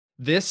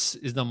This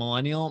is the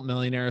Millennial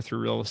Millionaire Through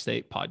Real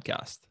Estate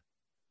podcast.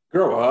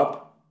 Grow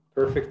up.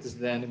 Perfect is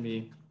the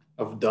enemy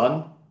of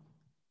done.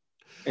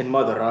 In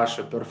Mother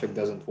Russia, perfect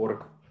doesn't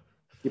work.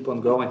 Keep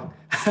on going.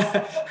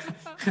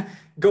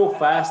 Go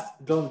fast.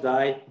 Don't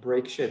die.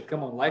 Break shit.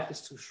 Come on. Life is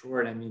too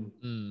short. I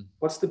mean,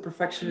 what's the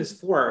perfectionist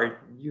for?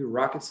 Are you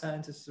rocket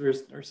scientists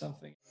or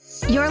something?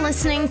 You're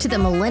listening to the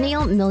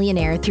Millennial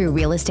Millionaire Through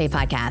Real Estate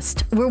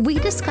podcast, where we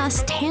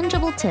discuss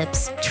tangible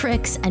tips,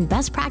 tricks, and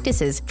best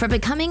practices for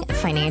becoming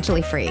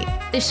financially free.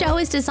 The show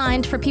is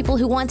designed for people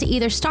who want to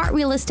either start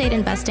real estate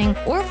investing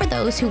or for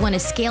those who want to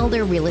scale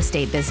their real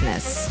estate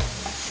business.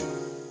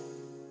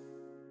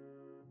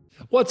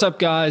 What's up,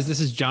 guys? This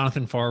is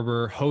Jonathan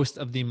Farber, host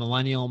of the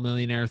Millennial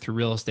Millionaire Through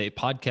Real Estate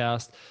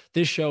podcast.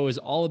 This show is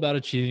all about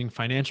achieving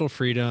financial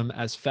freedom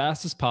as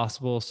fast as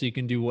possible so you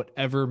can do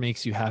whatever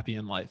makes you happy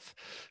in life.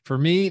 For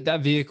me,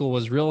 that vehicle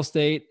was real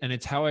estate, and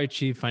it's how I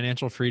achieved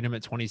financial freedom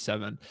at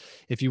 27.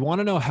 If you want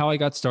to know how I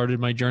got started,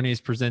 my journey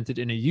is presented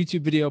in a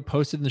YouTube video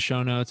posted in the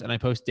show notes, and I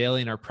post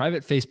daily in our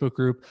private Facebook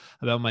group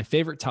about my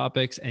favorite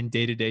topics and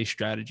day-to-day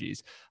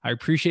strategies. I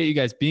appreciate you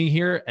guys being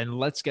here, and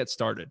let's get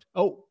started.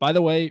 Oh, by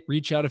the way,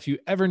 reach out if you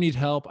ever need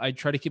help. I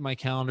try to keep my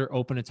calendar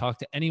open to talk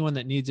to anyone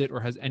that needs it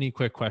or has any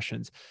quick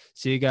questions.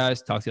 See you guys.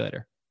 Talk to you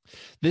later.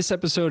 This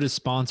episode is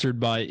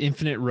sponsored by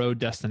Infinite Road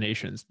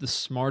Destinations, the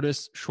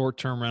smartest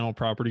short-term rental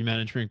property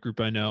management group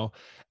I know,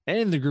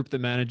 and the group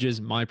that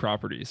manages my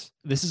properties.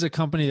 This is a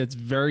company that's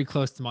very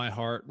close to my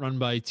heart, run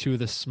by two of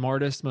the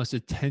smartest, most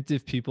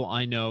attentive people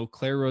I know,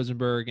 Claire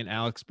Rosenberg and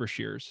Alex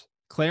Brashears.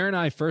 Claire and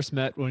I first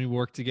met when we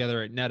worked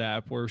together at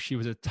NetApp, where she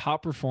was a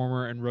top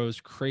performer and rose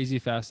crazy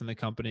fast in the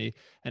company.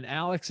 And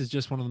Alex is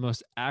just one of the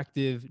most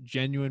active,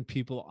 genuine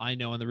people I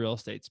know in the real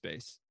estate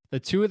space. The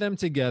two of them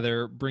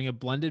together bring a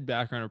blended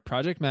background of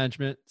project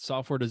management,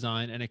 software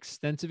design, and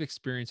extensive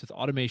experience with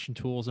automation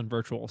tools and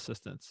virtual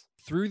assistants.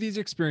 Through these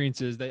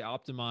experiences, they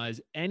optimize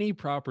any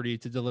property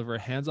to deliver a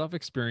hands-off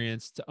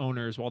experience to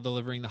owners while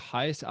delivering the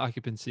highest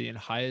occupancy and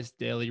highest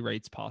daily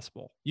rates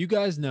possible. You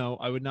guys know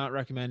I would not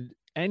recommend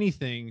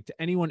anything to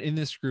anyone in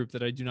this group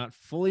that I do not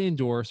fully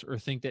endorse or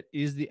think that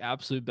is the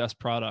absolute best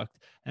product.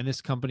 And this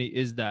company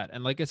is that.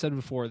 And like I said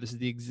before, this is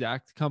the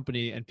exact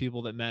company and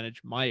people that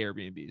manage my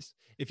Airbnbs.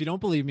 If you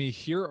don't believe me,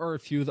 here are a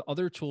few of the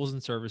other tools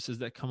and services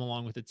that come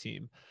along with the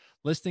team: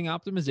 listing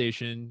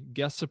optimization,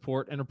 guest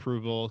support and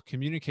approval,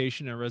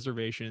 communication and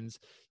reservations,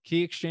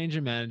 key exchange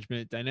and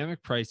management,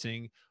 dynamic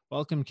pricing,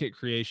 welcome kit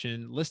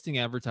creation, listing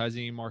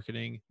advertising and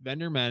marketing,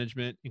 vendor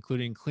management,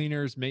 including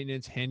cleaners,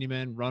 maintenance,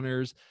 handymen,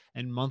 runners,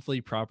 and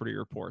monthly property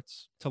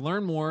reports. To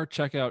learn more,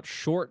 check out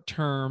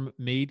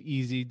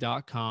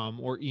shorttermmadeeasy.com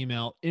or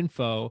email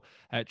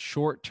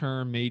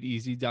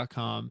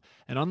info@shorttermmadeeasy.com.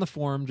 And on the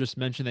forum, just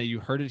mention that you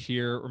heard it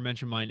here or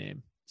mention my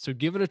name. So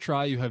give it a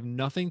try. You have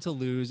nothing to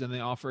lose, and they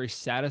offer a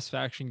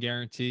satisfaction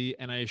guarantee.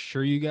 And I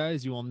assure you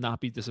guys, you will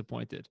not be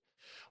disappointed.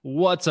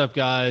 What's up,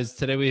 guys?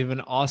 Today we have an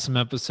awesome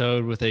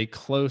episode with a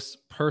close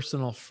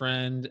personal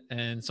friend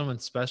and someone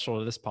special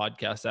to this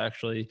podcast,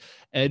 actually.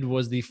 Ed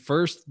was the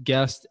first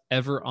guest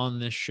ever on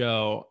this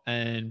show,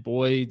 and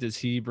boy, does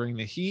he bring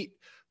the heat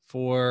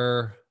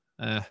for,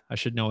 I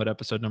should know what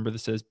episode number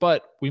this is,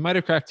 but we might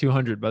have cracked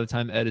 200 by the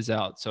time Ed is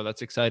out, so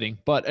that's exciting.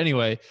 But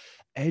anyway,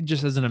 Ed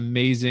just has an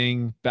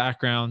amazing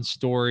background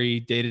story,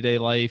 day-to-day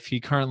life.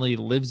 He currently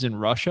lives in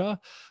Russia,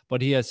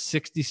 but he has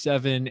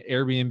 67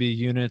 Airbnb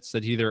units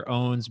that he either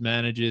owns,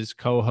 manages,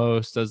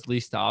 co-hosts, does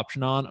lease to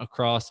option on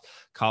across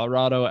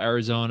Colorado,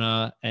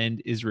 Arizona,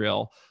 and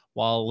Israel,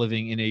 while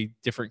living in a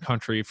different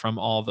country from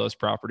all of those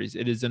properties.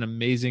 It is an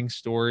amazing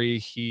story.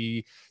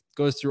 He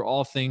goes through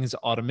all things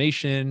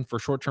automation for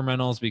short-term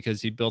rentals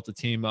because he built a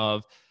team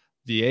of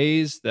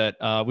VAs that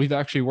we've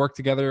actually worked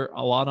together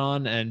a lot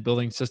on, and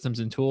building systems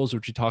and tools,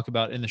 which we talk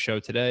about in the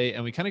show today.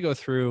 And we kind of go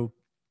through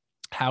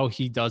how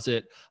he does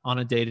it on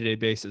a day-to-day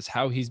basis,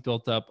 how he's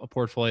built up a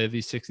portfolio of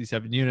these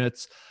 67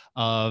 units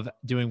of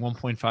doing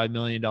 $1.5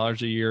 million a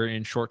year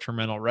in short-term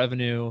rental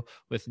revenue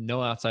with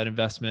no outside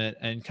investment,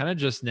 and kind of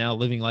just now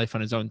living life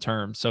on his own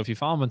terms. So if you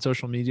follow him on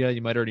social media,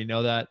 you might already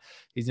know that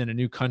he's in a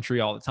new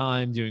country all the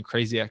time, doing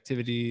crazy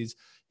activities.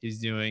 He's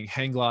doing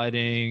hang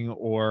gliding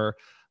or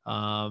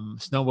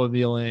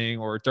snowmobiling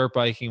or dirt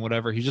biking,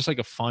 whatever. He's just like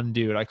a fun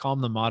dude. I call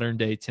him the modern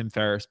day Tim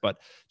Ferriss, but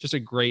just a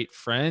great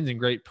friend and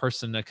great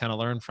person to kind of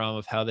learn from,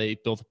 of how they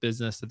built a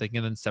business that they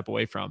can then step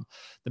away from.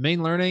 The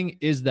main learning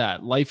is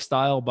that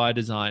lifestyle by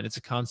design. It's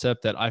a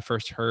concept that I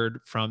first heard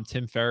from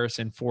Tim Ferriss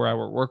in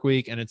 4-Hour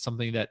Workweek, and it's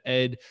something that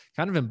Ed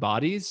kind of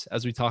embodies,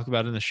 as we talk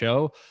about in the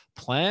show.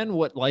 Plan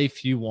what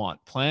life you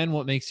want. Plan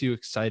what makes you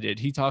excited.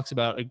 He talks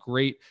about a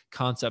great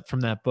concept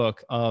from that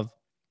book of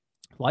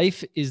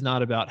life is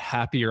not about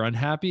happy or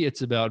unhappy.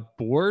 It's about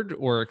bored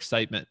or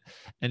excitement.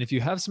 And if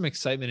you have some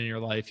excitement in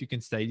your life, you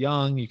can stay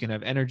young, you can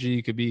have energy,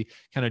 you could be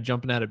kind of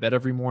jumping out of bed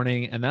every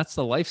morning. And that's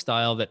the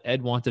lifestyle that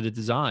Ed wanted to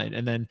design,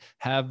 and then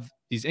have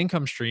these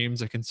income streams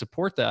that can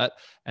support that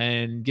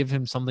and give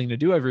him something to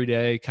do every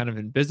day, kind of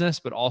in business,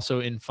 but also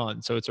in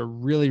fun. So it's a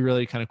really,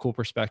 really kind of cool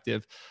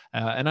perspective.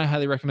 And I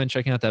highly recommend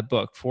checking out that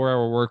book. 4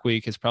 Hour Work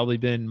Week has probably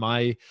been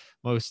my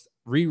most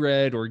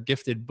reread or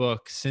gifted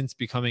book since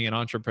becoming an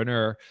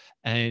entrepreneur,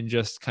 and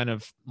just kind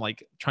of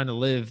like trying to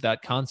live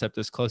that concept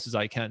as close as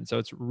I can. So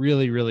it's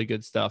really, really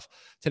good stuff.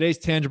 Today's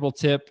tangible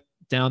tip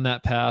down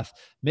that path: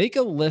 make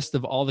a list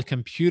of all the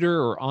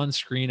computer or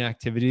on-screen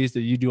activities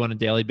that you do on a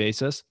daily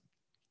basis,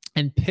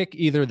 and pick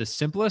either the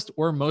simplest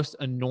or most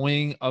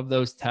annoying of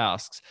those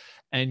tasks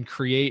and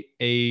create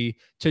a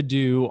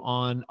to-do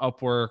on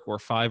Upwork or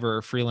Fiverr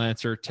or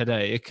Freelancer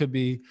today. It could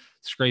be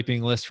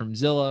scraping lists from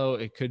Zillow.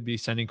 It could be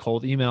sending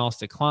cold emails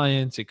to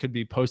clients. It could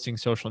be posting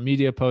social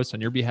media posts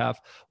on your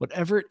behalf.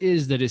 Whatever it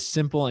is that is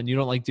simple and you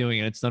don't like doing,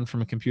 and it's done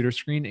from a computer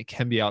screen, it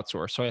can be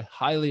outsourced. So I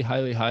highly,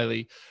 highly,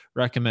 highly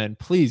recommend,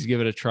 please give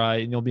it a try,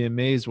 and you'll be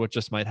amazed what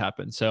just might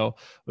happen. So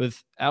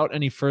without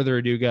any further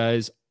ado,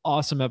 guys,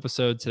 awesome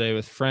episode today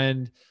with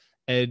friend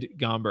Ed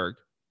Gomberg.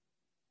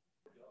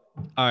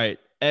 All right,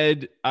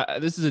 Ed,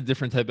 this is a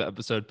different type of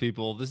episode,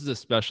 people. This is a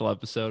special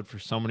episode for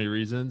so many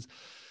reasons.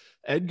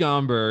 Ed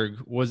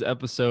Gomberg was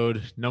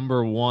episode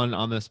number 1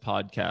 on this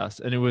podcast,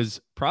 and it was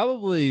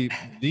probably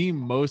the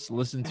most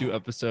listened to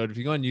episode. If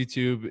you go on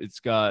YouTube, it's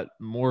got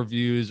more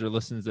views or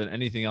listens than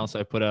anything else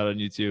I put out on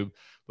YouTube,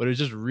 but it's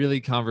just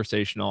really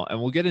conversational, and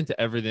we'll get into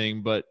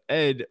everything. But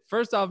Ed,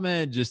 first off,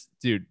 man, just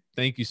dude,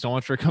 thank you so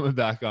much for coming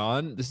back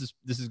on. This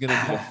is going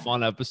to be a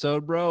fun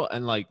episode, bro,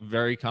 and like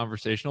very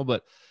conversational.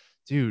 But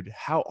dude,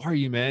 how are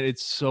you, man?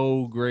 It's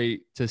so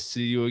great to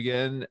see you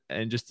again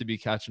and just to be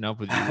catching up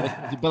with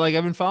you. But like,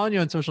 I've been following you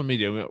on social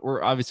media.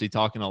 We're obviously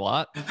talking a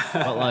lot,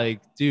 but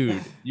like,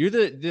 dude, you're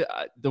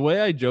the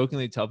way I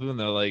jokingly tell people, and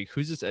they're like,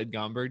 "Who's this Ed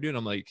Gomberg dude?"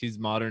 I'm like, he's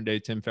modern day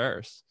Tim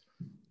Ferriss.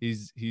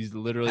 He's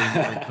literally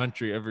in the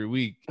country every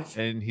week,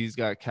 and he's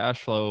got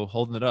cash flow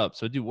holding it up.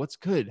 So, dude, what's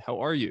good? How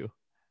are you?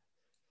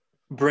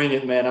 Bring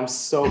it, man. I'm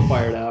so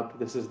fired up.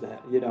 This is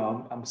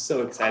I'm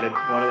so excited.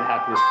 One of the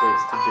happiest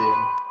places to be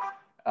in.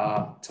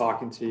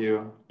 Talking to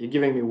you. You're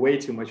giving me way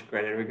too much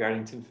credit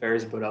regarding Tim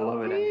Ferriss, but I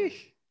love it. I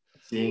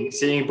mean,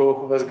 seeing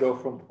both of us go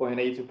from point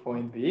A to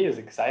point B is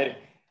exciting.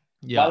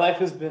 Yeah. My life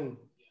has been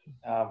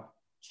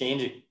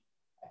changing.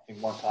 I think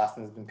more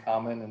constant has been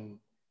common, and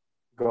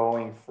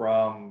going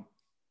from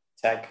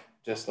tech,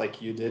 just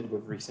like you did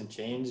with recent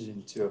change,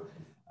 into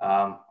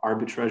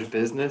arbitrage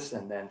business,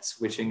 and then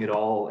switching it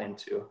all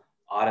into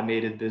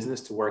automated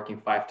business to working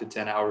 5 to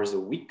 10 hours a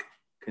week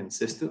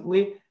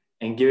consistently,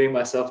 and giving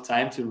myself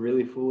time to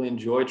really fully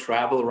enjoy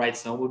travel, ride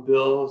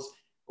snowmobiles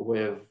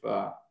with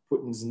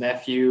Putin's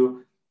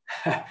nephew,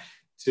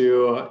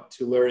 to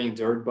learning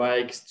dirt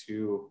bikes,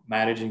 to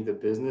managing the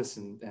business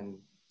and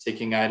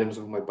taking items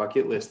on my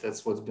bucket list.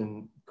 That's what's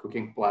been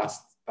cooking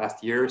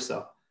past year or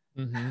so.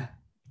 Mm-hmm.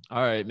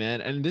 All right, man.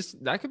 And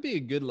that could be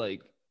a good,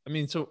 like, I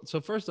mean, so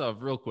first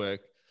off, real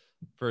quick,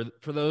 for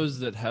those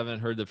that haven't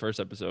heard the first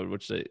episode,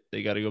 which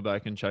they got to go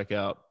back and check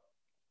out,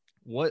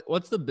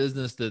 what's the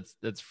business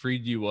that's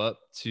freed you up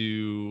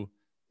to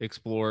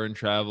explore and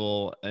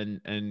travel,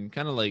 and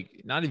kind of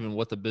like, not even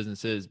what the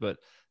business is, but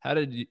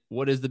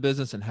what is the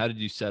business and how did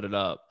you set it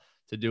up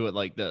to do it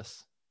like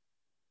this?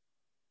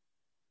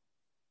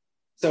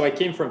 So I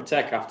came from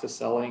tech after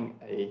selling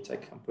a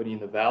tech company in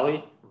the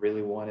Valley.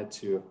 Really wanted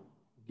to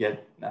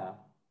get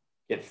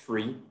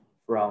free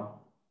from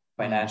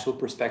financial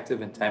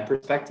perspective and time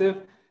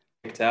perspective.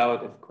 Picked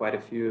out quite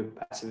a few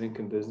passive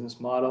income business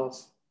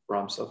models,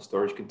 from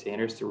self-storage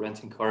containers to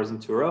renting cars in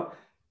Turo,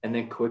 and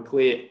then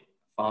quickly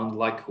found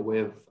luck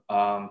with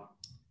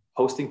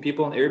hosting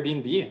people on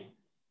Airbnb.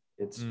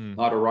 It's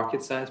not a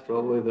rocket science,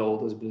 probably the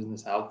oldest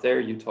business out there.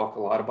 You talk a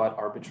lot about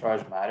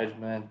arbitrage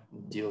management,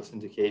 deal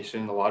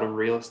syndication, a lot of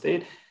real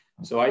estate.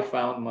 So I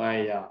found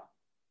my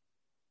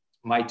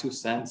 2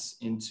 cents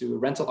into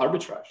rental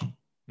arbitrage,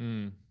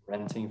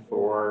 renting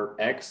for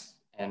X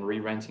and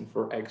re-renting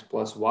for X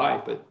plus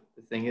Y. But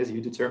the thing is,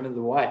 you determine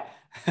the why.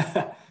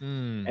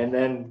 And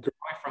then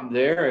growing from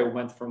there, it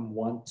went from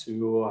 1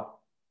 to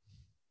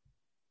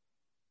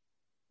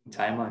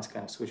timelines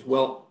kind of switch.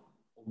 Well,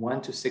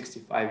 1 to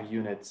 65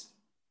 units,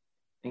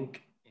 I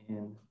think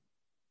in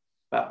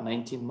about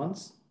 19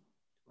 months,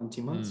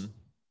 20 months.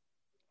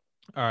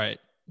 All right.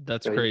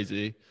 That's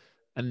crazy.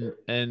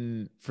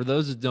 And for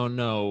those that don't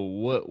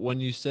know, when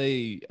you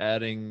say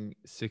adding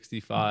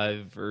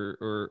 65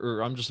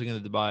 or I'm just looking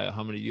at Dubai,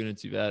 how many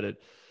units you've added.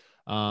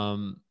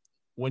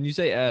 When you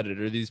say added,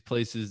 are these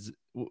places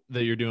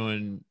that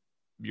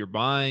you're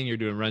buying, you're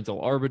doing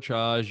rental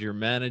arbitrage, you're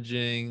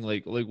managing,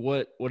 like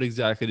what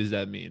exactly does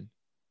that mean?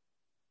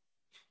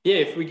 Yeah,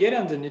 if we get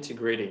on the nitty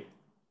gritty,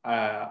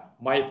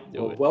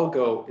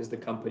 Wellgo is the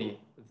company.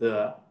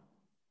 The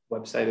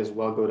website is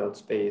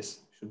wellgo.space.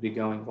 Should be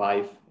going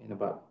live in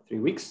about 3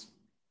 weeks.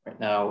 Right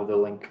now, the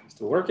link is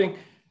still working.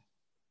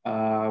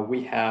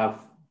 We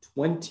have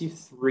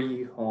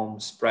 23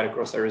 homes spread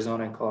across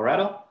Arizona and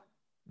Colorado,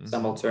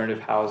 some alternative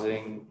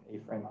housing,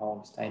 A-frame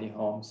homes, tiny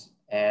homes,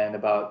 and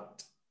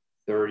about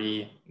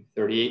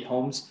 38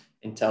 homes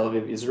in Tel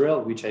Aviv,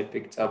 Israel, which I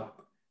picked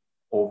up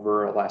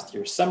over last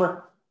year's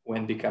summer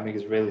when becoming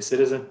Israeli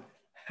citizen.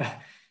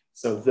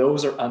 So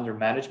those are under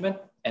management,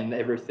 and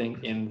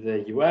everything in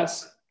the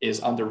US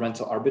is under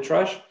rental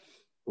arbitrage,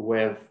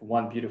 with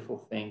one beautiful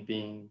thing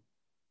being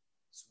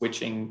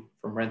switching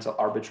from rental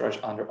arbitrage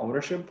under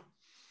ownership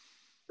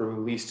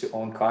through lease to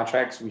own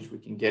contracts, which we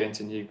can get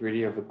into nitty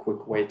gritty of a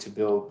quick way to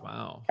build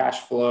cash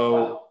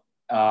flow,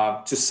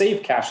 to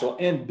save cash flow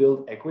and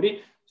build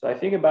equity. So I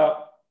think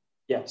about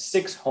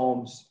 6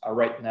 homes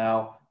right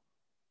now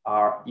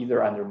are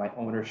either under my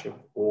ownership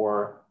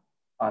or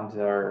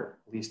under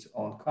lease to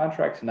own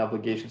contracts and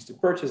obligations to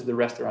purchase. The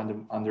rest are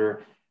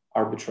under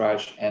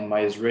arbitrage, and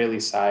my Israeli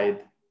side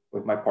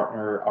with my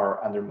partner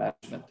are under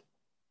management.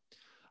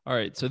 All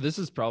right. So this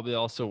is probably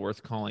also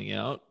worth calling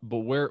out, but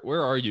where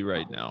are you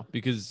right now?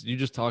 Because you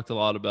just talked a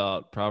lot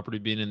about property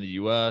being in the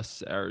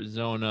US,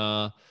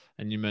 Arizona,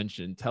 and you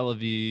mentioned Tel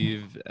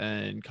Aviv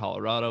and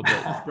Colorado,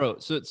 but bro,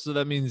 so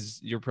that means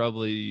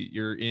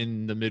you're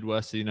in the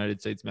Midwest of the United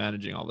States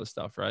managing all this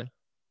stuff, right?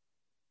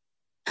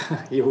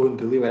 You wouldn't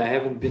believe it. I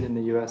haven't been in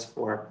the US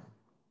for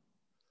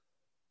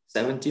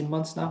 17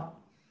 months now.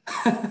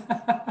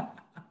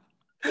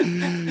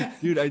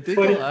 Dude, I think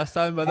the last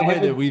time, by the way,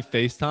 that we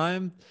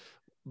FaceTime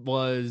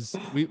was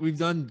we've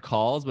done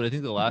calls, but I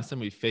think the last time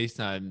we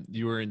FaceTime,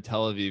 you were in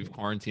Tel Aviv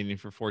quarantining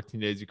for 14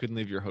 days. You couldn't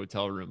leave your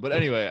hotel room. But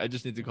anyway, I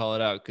just need to call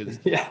it out because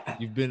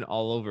you've been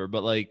all over.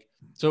 But like,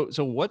 so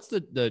what's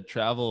the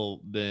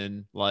travel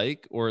been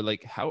like, or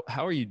like how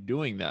are you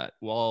doing that?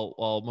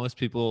 While most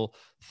people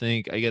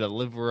think I gotta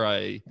live where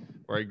I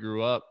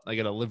grew up, I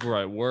gotta live where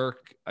I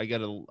work, I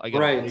gotta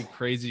pay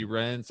crazy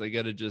rents, I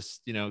gotta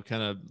just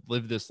kind of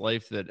live this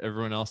life that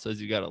everyone else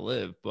says you gotta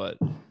live, but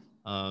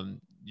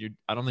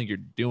I don't think you're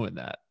doing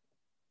that.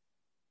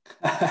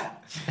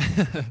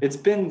 It's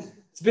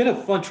been a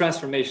fun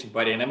transformation,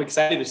 buddy, and I'm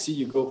excited to see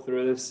you go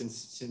through this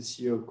since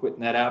you quit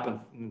NetApp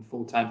and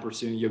full time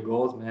pursuing your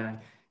goals, man. I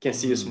can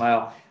see you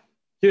smile.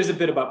 Here's a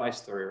bit about my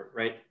story,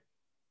 right?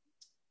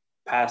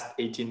 Past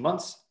 18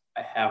 months,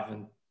 I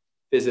haven't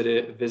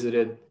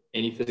visited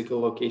any physical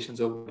locations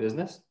of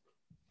business.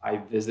 I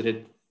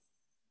visited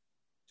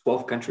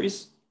 12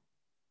 countries.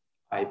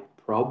 I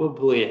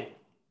probably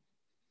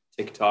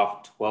ticked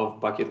off 12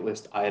 bucket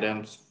list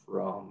items,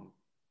 from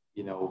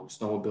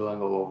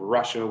snowmobiling all over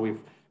Russia with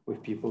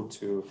people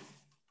to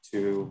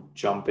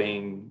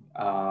jumping,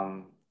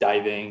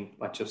 diving,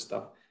 bunch of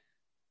stuff.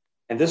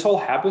 And this all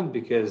happened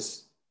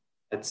because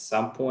at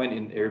some point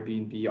in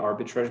Airbnb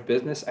arbitrage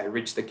business, I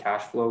reached the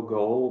cash flow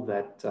goal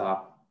that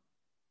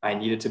I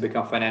needed to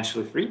become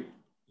financially free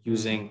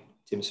using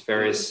Tim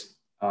Ferriss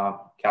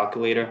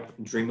calculator,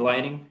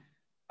 Dreamlining.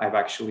 I've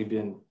actually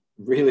been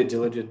really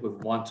diligent with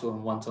one tool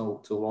and one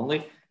tool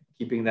only,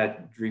 keeping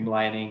that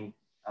Dreamlining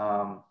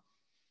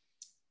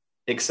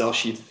Excel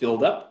sheet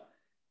filled up.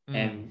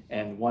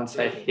 And once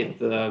I hit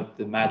the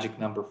magic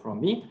number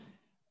from me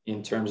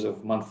in terms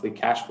of monthly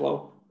cash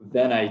flow,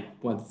 then I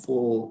went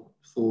full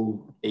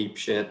ape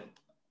shit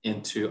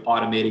into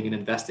automating and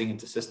investing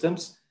into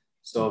systems.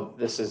 So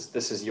this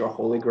is your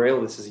holy grail.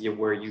 This is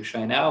where you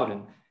shine out.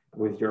 And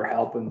with your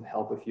help and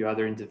help a few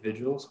other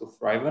individuals who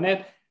thrive on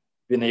it,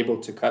 been able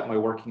to cut my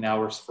working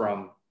hours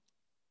from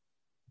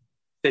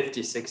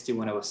 50, 60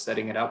 when I was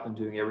setting it up and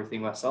doing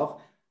everything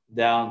myself,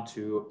 down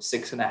to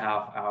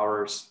 6.5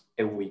 hours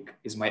a week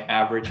is my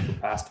average for the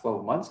past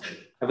 12 months. I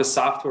have a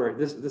software,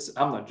 this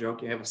I'm not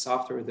joking, I have a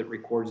software that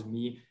records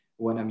me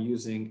when I'm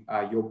using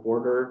Your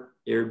Border,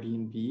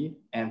 Airbnb,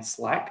 and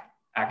Slack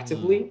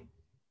actively.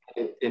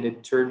 And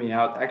it turned me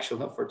out, actually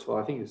not for 12,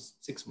 I think it's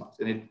 6 months.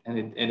 And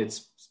it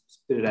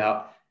spit it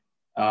out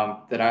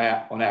that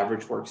I, on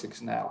average, work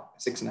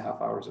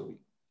 6.5 hours a week.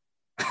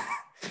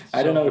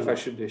 I don't know if I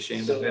should be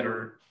ashamed of it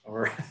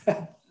or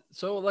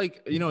So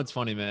like, it's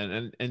funny,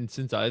 man. And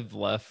since I've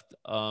left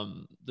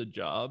the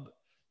job,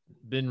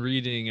 been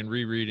reading and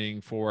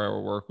rereading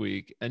 4-Hour Work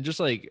Week, and just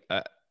like,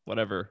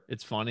 whatever,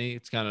 it's funny.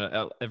 It's kind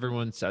of,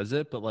 everyone says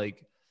it, but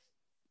like,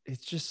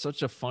 it's just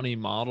such a funny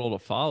model to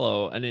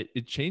follow. And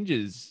it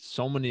changes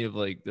so many of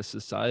like the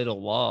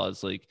societal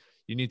laws. Like,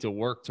 you need to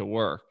work to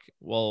work.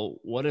 Well,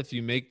 what if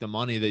you make the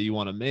money that you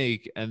want to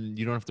make and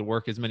you don't have to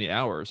work as many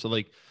hours? So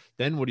like,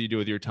 then what do you do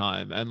with your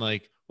time? And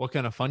like, what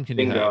kind of fun can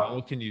you have?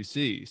 What can you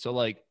see? So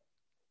like,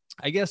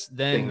 I guess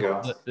then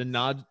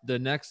the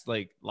next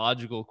like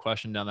logical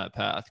question down that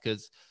path,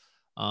 because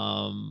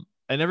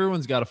and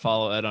everyone's got to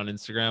follow Ed on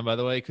Instagram, by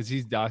the way, because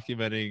he's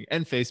documenting,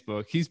 and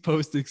Facebook, he's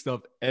posting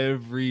stuff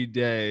every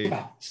day,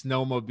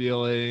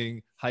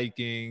 snowmobiling,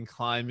 hiking,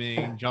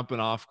 climbing,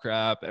 jumping off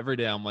crap every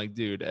day. I'm like,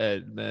 dude,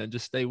 Ed, man,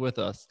 just stay with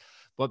us.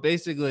 But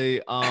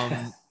basically,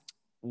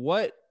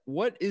 what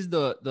is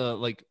the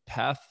like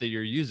path that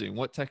you're using?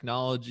 What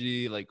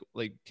technology, like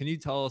can you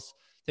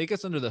take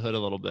us under the hood a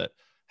little bit?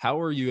 How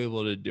are you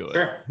able to do it?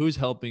 Sure. Who's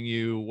helping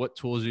you? What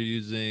tools you're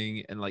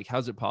using? And like,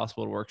 how's it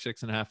possible to work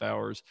 6.5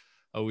 hours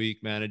a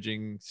week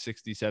managing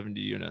 60, 70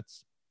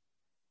 units?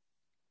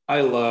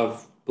 I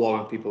love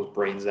blowing people's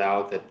brains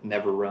out that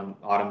never run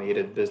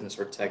automated business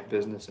or tech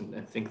business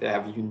and think they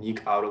have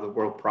unique out of the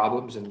world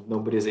problems and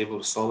nobody is able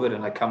to solve it.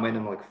 And I come in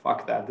and I'm like,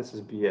 fuck that, this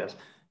is BS.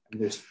 And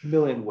there's a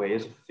million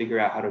ways to figure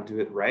out how to do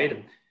it right.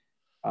 And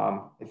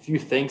a few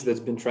things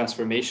that's been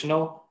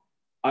transformational.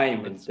 I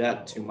am in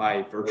debt to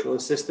my virtual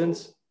assistants,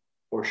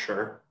 for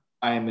sure.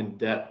 I am in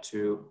debt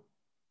to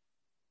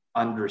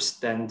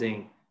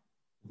understanding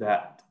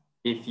that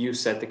if you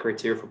set the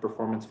criteria for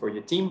performance for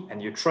your team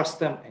and you trust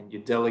them and you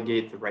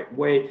delegate the right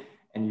way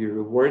and you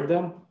reward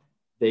them,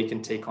 they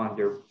can take on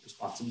their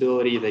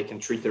responsibility. They can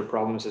treat their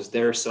problems as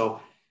theirs. So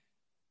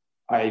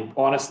I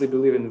honestly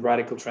believe in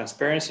radical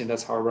transparency, and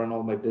that's how I run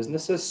all my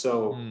businesses.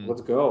 So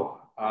let's go.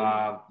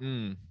 I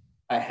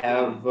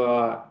have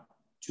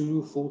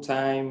 2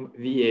 full-time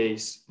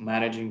VAs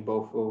managing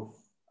both of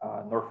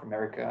North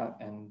America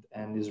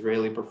and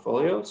Israeli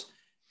portfolios,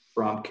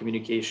 from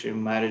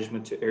communication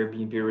management to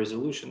Airbnb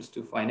resolutions to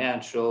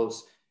financials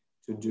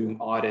to doing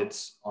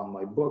audits on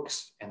my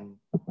books. And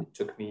it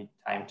took me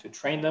time to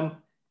train them.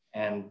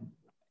 And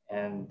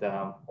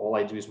all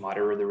I do is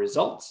monitor the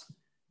results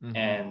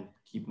and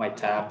keep my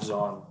tabs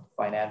on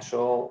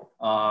financial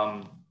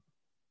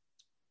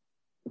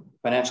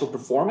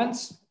performance.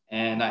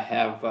 And I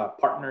have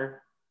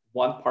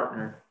one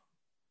partner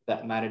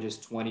that manages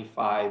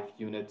 25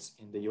 units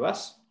in the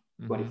US,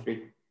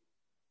 23,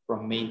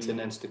 from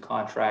maintenance to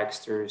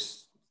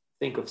contractors.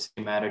 Think of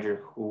city manager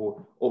who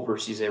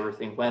oversees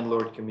everything,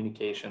 landlord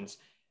communications,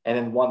 and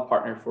then one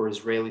partner for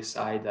Israeli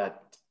side that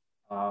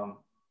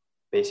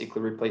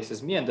basically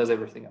replaces me and does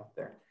everything out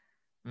there.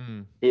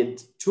 It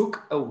took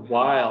a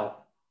while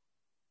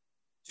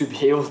to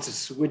be able to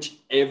switch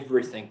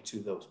everything to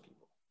those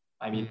people.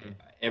 I mean,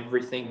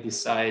 everything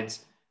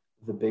besides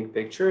the big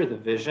picture,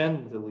 the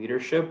vision, the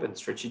leadership, and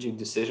strategic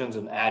decisions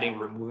on adding,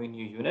 removing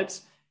new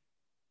units,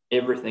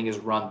 everything is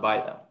run by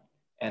them.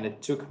 And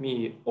it took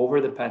me over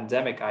the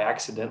pandemic,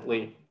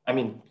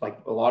 like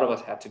a lot of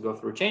us had to go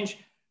through a change.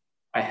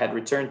 I had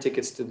return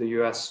tickets to the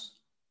US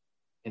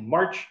in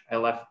March. I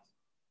left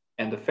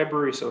end of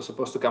February, so I was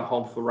supposed to come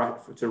home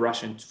to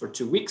Russia for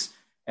 2 weeks,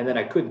 and then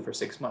I couldn't for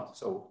 6 months.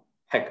 So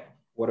heck,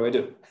 what do I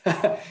do?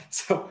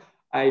 So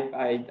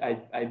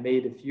I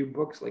made a few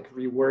books like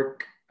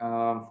Rework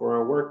for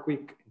a Work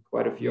Week,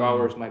 quite a few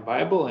hours, my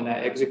Bible, and I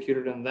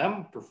executed on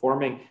them,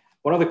 performing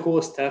one of the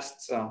coolest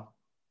tests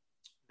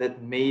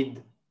that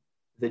made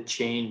the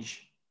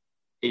change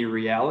a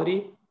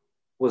reality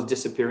was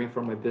disappearing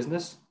from my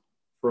business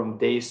from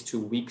days to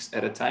weeks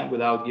at a time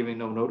without giving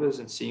no notice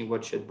and seeing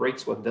what shit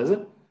breaks, what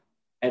doesn't,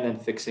 and then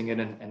fixing it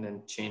and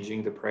then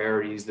changing the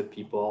priorities, the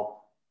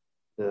people,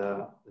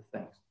 the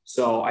things.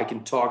 So I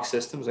can talk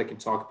systems, I can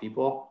talk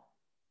people,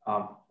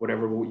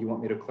 whatever you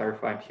want me to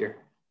clarify, I'm here.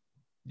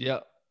 Yeah.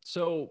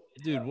 So,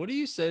 dude, what do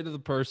you say to the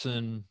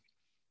person?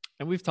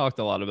 And we've talked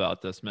a lot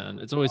about this, man.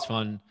 It's always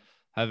fun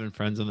having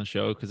friends on the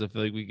show because I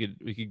feel like we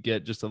could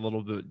get just a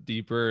little bit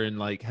deeper and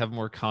like have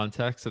more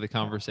context to the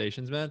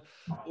conversations, man.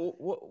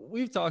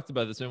 We've talked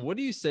about this, man. What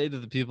do you say to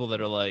the people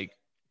that are like,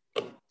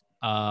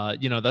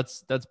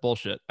 that's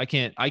bullshit. I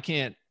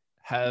can't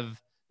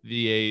have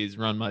VAs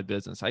run my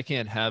business. I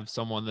can't have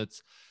someone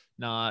that's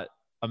not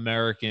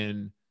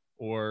American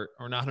or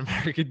not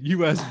American,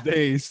 US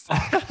based.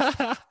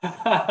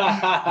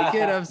 I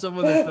can't have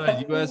someone that's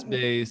not US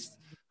based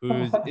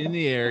who's in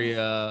the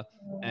area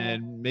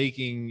and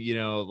making,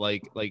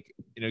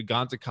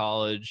 gone to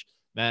college,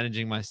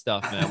 managing my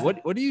stuff, man.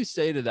 What do you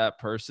say to that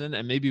person?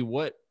 And maybe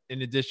what,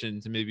 in addition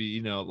to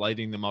maybe,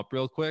 lighting them up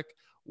real quick,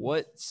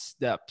 what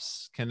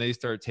steps can they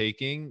start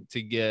taking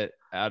to get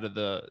out of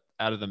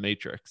the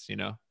matrix,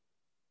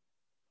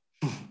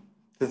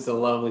 That's a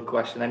lovely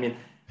question. I mean,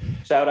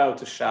 shout out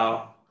to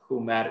Shao,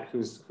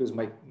 who's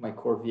my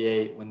core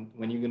VA.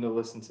 When you're going to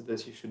listen to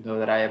this, you should know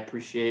that I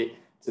appreciate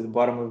to the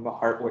bottom of my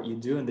heart what you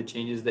do and the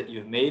changes that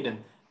you've made.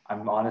 And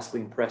I'm honestly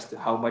impressed at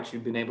how much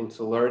you've been able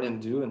to learn and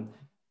do. And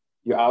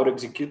you out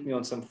execute me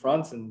on some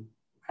fronts, and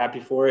happy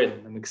for it.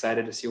 And I'm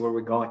excited to see where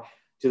we're going.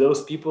 To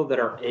those people that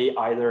are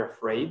either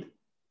afraid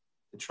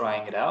to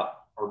trying it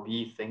out, or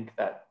B, think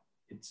that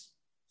it's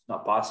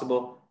not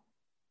possible,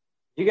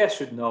 you guys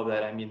should know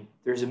that, I mean,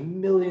 there's a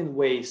million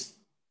ways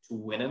to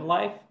win in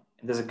life,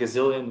 and there's a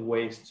gazillion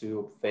ways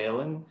to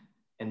fail in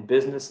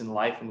business, in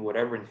life, and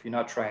whatever. And if you're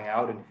not trying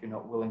out, and if you're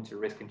not willing to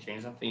risk and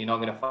change something, you're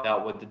not going to find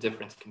out what the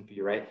difference can be,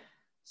 right?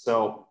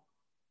 So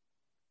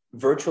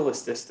virtual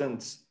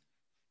assistants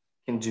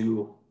can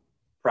do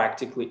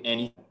practically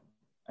anything.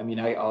 I mean,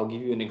 I'll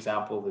give you an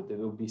example that there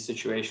will be a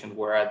situation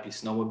where I'd be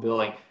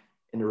snowmobiling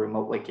in a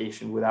remote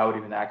location without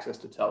even access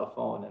to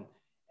telephone,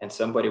 and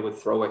somebody would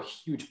throw a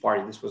huge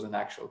party. This was an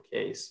actual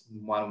case.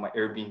 One of my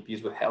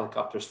Airbnbs with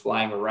helicopters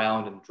flying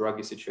around and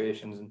druggy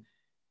situations.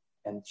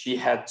 And she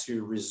had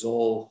to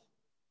resolve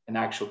an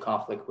actual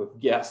conflict with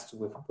guests,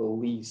 with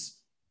police,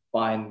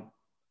 find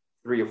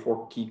 3 or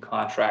 4 key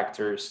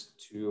contractors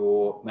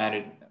to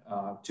manage,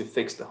 to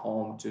fix the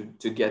home,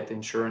 to get the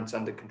insurance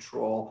under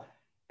control.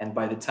 And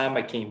by the time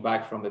I came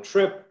back from the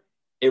trip,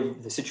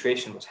 the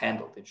situation was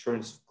handled. The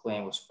insurance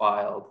claim was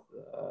filed.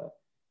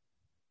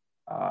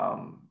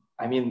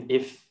 I mean,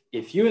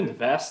 if you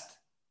invest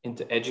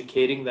into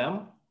educating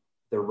them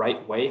the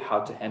right way, how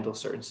to handle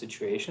certain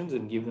situations,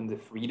 and give them the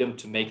freedom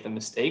to make the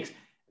mistakes,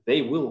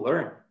 they will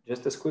learn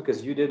just as quick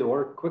as you did,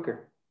 or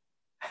quicker.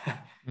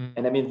 Mm.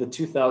 And I mean, the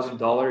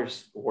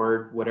 $2,000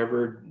 or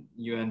whatever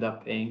you end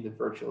up paying the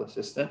virtual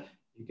assistant,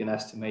 you can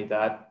estimate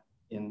that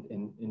in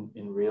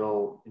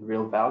real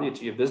value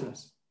to your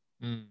business.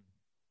 Mm.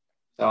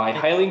 So I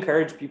highly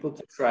encourage people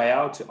to try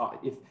out to,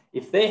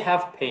 if they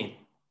have pain,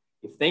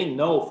 if they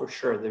know for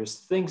sure there's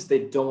things they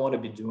don't want to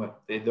be doing,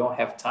 they don't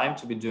have time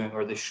to be doing,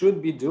 or they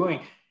should be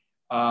doing,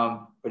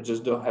 but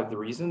just don't have the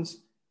reasons.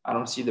 I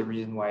don't see the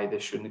reason why they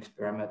shouldn't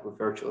experiment with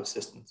virtual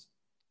assistants.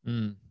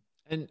 Mm.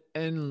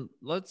 And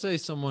let's say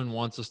someone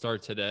wants to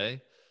start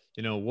today,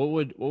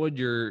 what would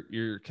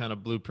your kind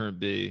of blueprint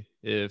be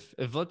if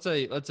let's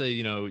say,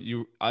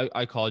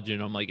 I called you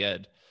and I'm like,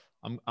 Ed,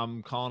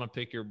 I'm calling to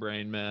pick your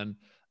brain, man.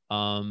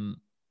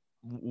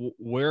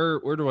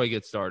 Where do I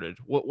get started?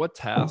 What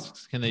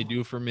tasks can they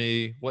do for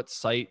me? What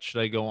site should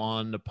I go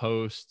on to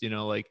post?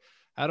 Like,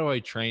 how do I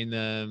train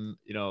them?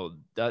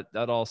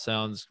 That all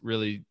sounds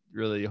really,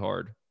 really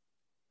hard.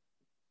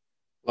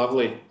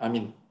 Lovely. I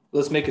mean,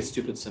 let's make it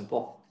stupid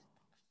simple.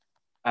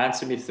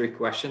 Answer me 3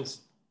 questions.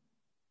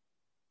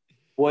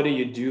 What do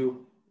you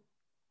do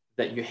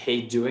that you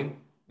hate doing?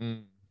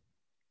 Mm.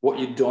 What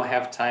you don't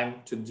have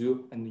time to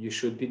do and you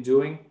should be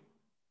doing?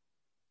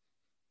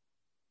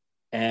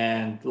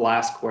 And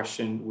last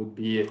question would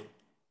be,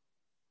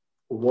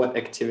 what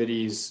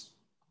activities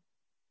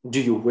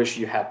do you wish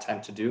you had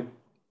time to do?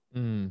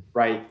 Mm.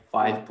 Write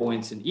 5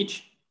 points in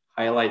each,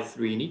 highlight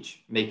 3 in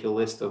each, make a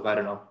list of, I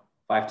don't know,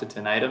 5 to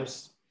 10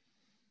 items.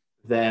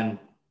 Then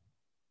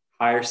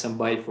hire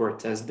somebody for a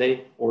test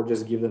day, or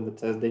just give them the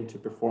test day to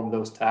perform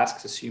those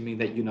tasks, assuming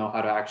that you know how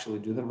to actually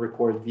do them.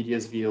 Record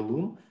videos via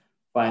Loom,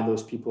 find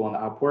those people on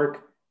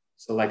Upwork,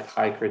 select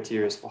high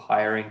criteria for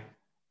hiring.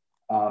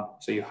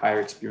 So you hire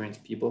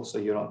experienced people, so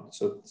you don't,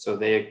 so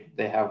they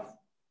have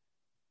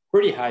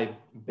pretty high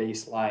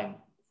baseline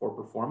for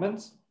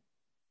performance.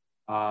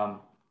 A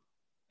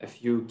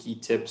few key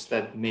tips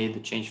that made the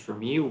change for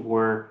me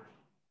were: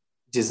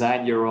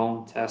 design your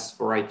own tests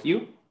for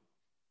IQ,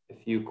 a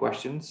few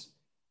questions,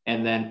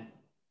 and then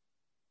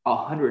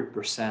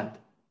 100%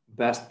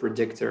 best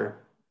predictor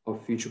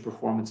of future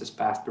performance is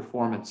past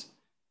performance.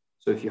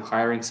 So if you're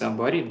hiring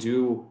somebody,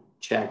 do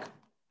check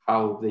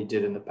how they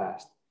did in the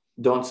past.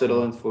 Don't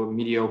settle in for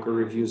mediocre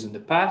reviews in the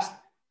past.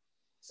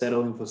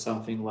 Settle in for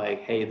something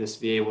like, hey, this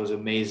VA was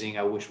amazing,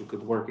 I wish we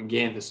could work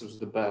again, this was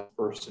the best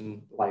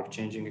person,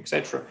 life-changing,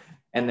 etc.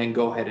 And then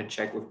go ahead and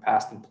check with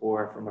past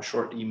employer, from a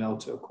short email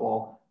to a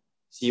call,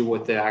 see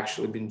what they've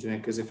actually been doing.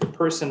 Because if a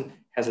person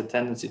has a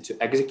tendency to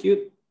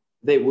execute,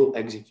 they will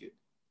execute.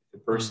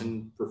 If a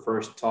person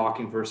prefers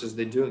talking versus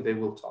they doing, they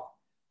will talk.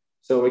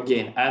 So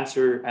again,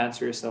 answer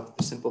yourself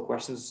the simple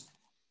questions.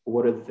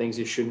 What are the things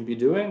you shouldn't be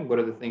doing? What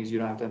are the things you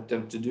don't have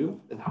time to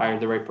do? And hire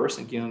the right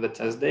person, give them the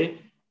test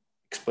day,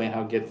 explain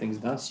how to get things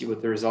done, see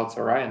what the results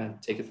are, and then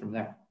take it from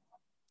there.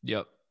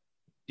 Yep.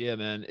 Yeah,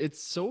 man.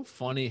 It's so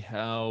funny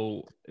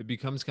how it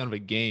becomes kind of a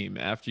game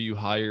after you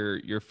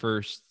hire your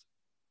first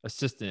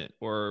assistant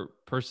or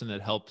person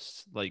that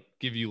helps like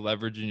give you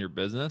leverage in your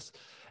business.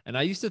 And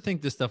I used to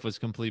think this stuff was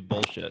complete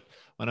bullshit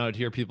when I would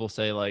hear people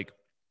say like,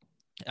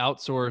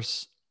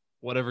 outsource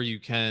whatever you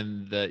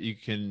can that you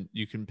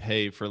can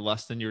pay for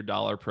less than your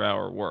dollar per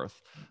hour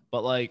worth.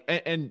 But like,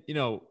 and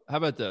how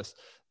about this?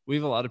 We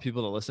have a lot of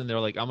people that listen. They're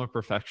like, I'm a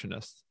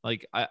perfectionist.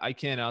 Like I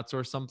can't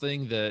outsource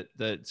something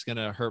that's going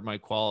to hurt my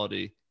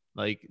quality.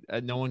 Like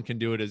no one can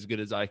do it as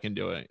good as I can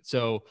do it.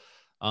 So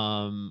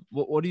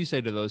what do you say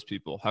to those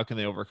people? How can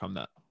they overcome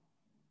that?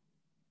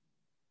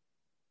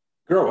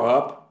 Grow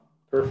up.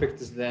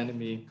 Perfect is the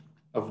enemy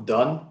of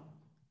done.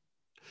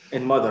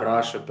 In Mother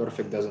Russia,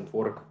 perfect doesn't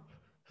work.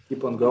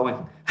 Keep on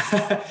going.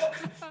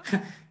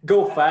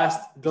 Go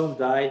fast, don't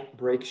die,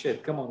 break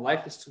shit. Come on,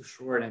 life is too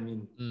short. I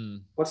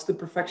mean, what's the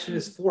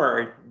perfectionist for?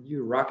 Are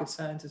you rocket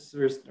scientist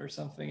or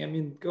something? I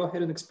mean, go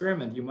ahead and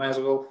experiment. You might as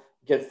well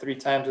get 3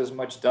 times as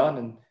much done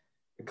and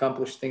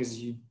accomplish things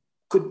you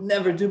could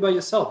never do by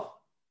yourself.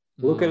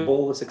 Look at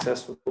all the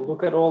successful,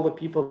 look at all the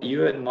people that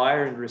you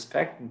admire and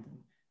respect.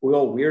 We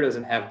all weirdos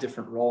and have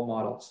different role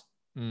models.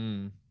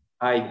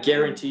 I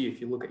guarantee you, if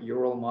you look at your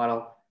role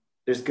model,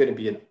 there's going to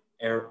be an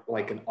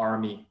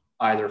army,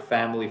 either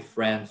family,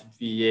 friends,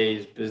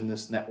 VAs,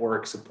 business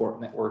network, support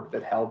network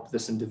that help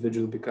this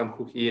individual become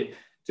who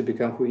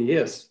he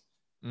is.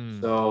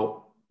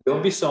 So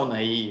don't be so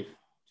naive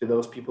to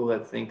those people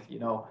that think,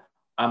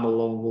 I'm a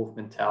lone wolf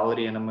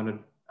mentality and I'm going to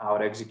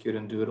out execute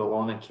and do it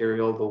alone and carry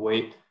all the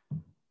weight.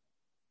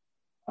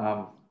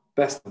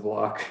 Best of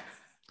luck.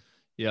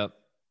 Yep.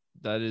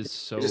 That is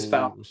so I just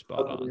found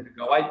spot on.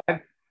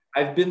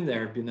 I've been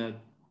there,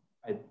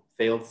 I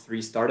failed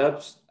 3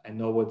 startups. I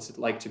know what's it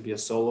like to be a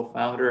solo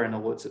founder. I know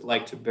what's it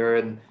like to bear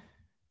and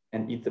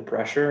eat the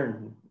pressure.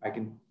 And I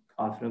can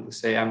confidently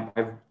say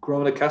I've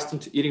grown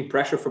accustomed to eating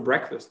pressure for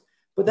breakfast,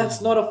 but that's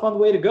not a fun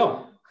way to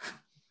go.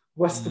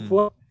 What's the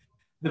point?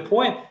 The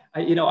point,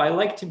 I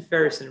like Tim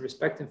Ferriss and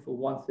respect him for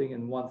one thing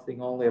and one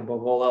thing only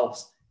above all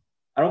else.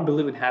 I don't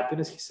believe in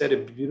happiness. He said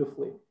it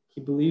beautifully.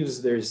 He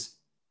believes there's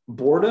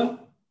boredom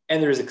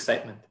and there's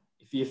excitement.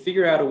 If you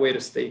figure out a way to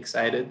stay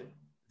excited,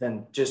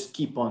 then just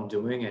keep on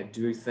doing it.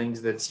 Do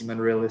things that seem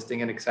unrealistic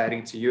and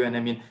exciting to you. And I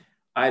mean,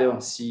 I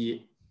don't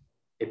see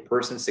a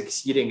person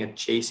succeeding at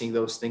chasing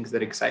those things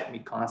that excite me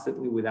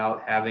constantly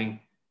without having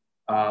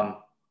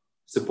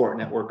support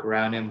network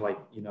around him. Like,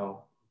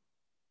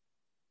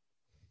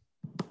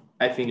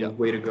 I think the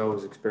way to go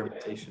is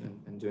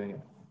experimentation and doing it.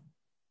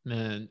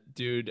 Man,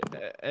 dude,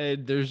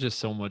 Ed, there's just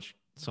so much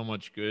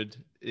good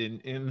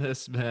in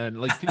this, man.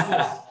 Like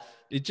people,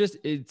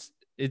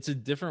 it's a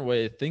different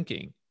way of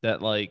thinking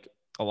that like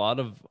a lot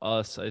of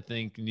us, I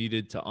think,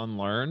 needed to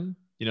unlearn.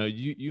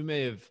 You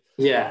may have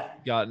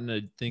gotten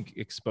to think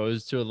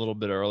exposed to a little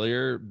bit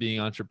earlier, being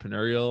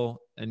entrepreneurial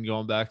and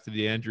going back to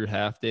the Andrew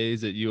Half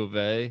days at U of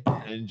A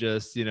and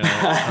just,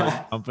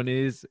 starting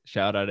companies.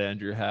 Shout out to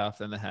Andrew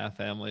Half and the Half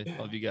family.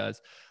 Love you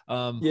guys.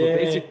 But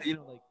basically,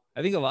 like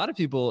I think a lot of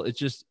people,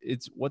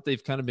 it's what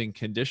they've kind of been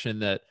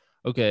conditioned that,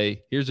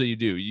 okay, here's what you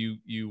do.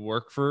 You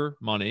work for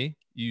money,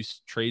 you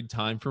trade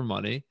time for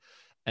money,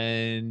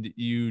 and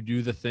you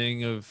do the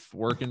thing of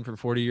working for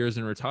 40 years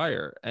and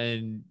retire.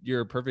 And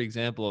you're a perfect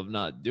example of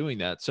not doing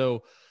that.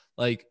 So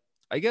like,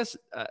 I guess,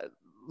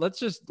 let's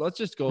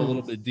just go a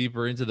little bit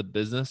deeper into the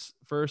business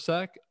for a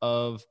sec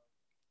of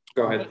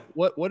go ahead.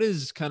 What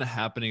is kind of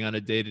happening on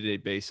a day-to-day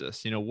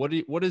basis?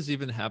 What is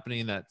even happening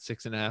in that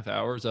 6.5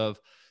 hours of,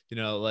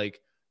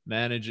 like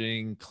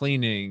managing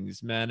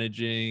cleanings,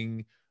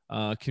 managing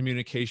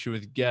communication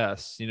with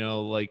guests,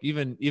 like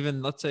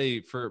even let's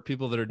say for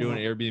people that are doing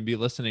Airbnb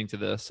listening to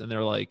this and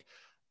they're like,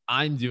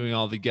 I'm doing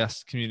all the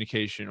guest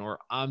communication or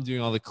I'm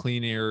doing all the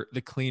cleaner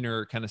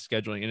kind of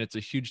scheduling. And it's a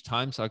huge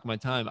time suck of my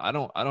time. I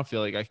don't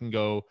feel like I can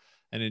go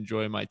and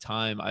enjoy my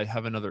time. I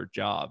have another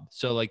job.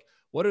 So like,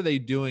 what are they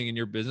doing in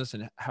your business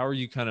and how are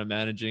you kind of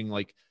managing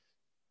like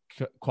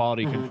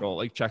quality control,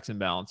 like checks and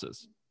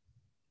balances?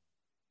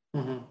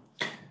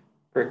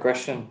 Great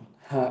question.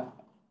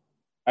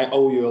 I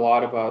owe you a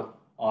lot about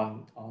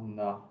on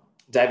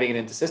diving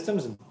into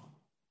systems. And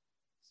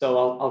so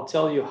I'll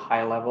tell you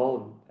high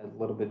level and a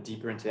little bit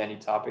deeper into any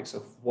topics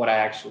of what I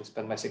actually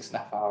spend my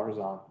 6.5 hours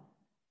on.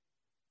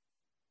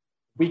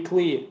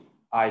 Weekly,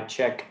 I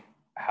check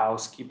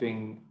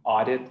housekeeping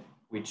audit,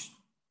 which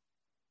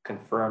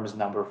confirms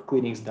number of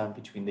cleanings done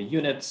between the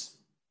units,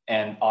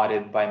 and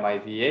audit by my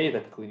VA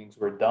that cleanings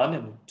were done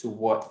and to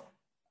what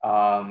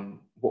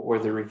were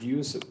the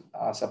reviews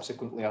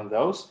subsequently on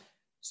those,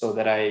 so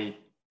that I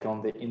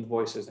on the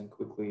invoices and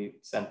quickly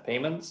send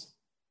payments.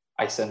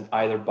 I send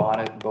either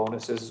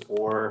bonuses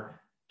or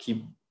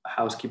keep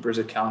housekeepers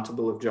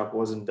accountable if job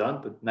wasn't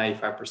done, but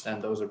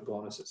 95% those are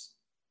bonuses.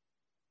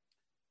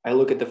 I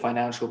look at the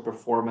financial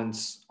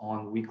performance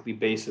on weekly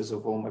basis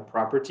of all my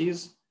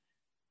properties,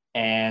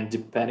 and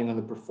depending on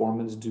the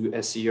performance, do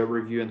SEO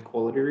review and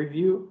quality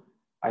review.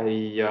 I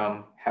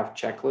have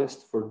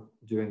checklist for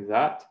doing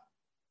that.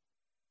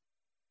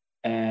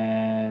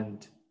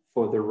 And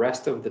for the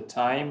rest of the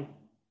time,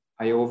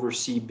 I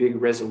oversee big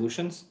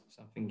resolutions.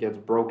 Something gets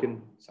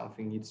broken,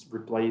 something needs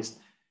replaced.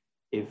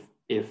 If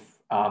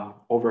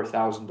over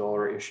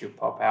 $1,000 issue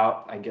pop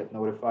out, I get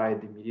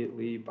notified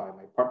immediately by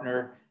my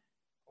partner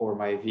or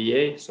my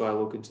VA. So I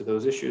look into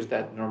those issues.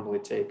 That normally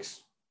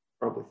takes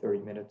probably 30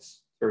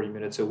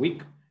 minutes a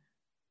week.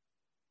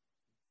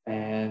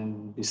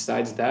 And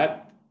besides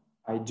that,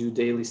 I do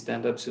daily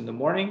stand-ups in the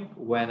morning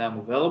when I'm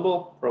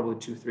available, probably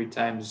 2-3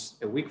 times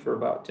a week for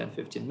about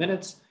 10-15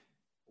 minutes,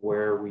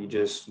 where we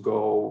just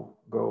go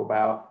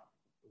about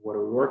what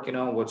are we working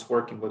on, what's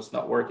working, what's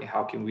not working,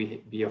 how can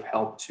we be of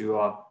help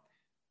to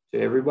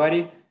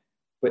everybody.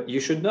 But you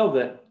should know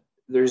that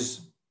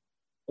there's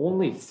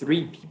only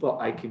 3 people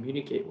I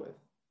communicate with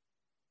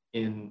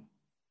in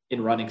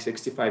running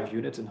 65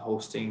 units and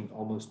hosting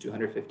almost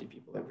 250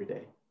 people every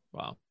day.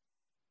 Wow.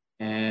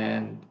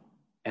 And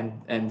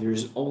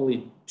there's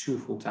only 2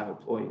 full-time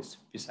employees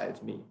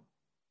besides me.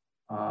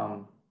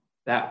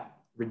 That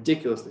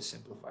ridiculously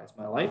simplifies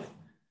my life.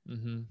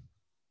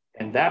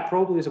 And that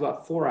probably is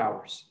about 4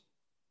 hours.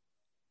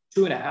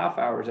 2.5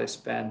 hours I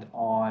spend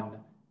on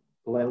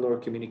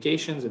landlord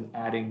communications and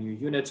adding new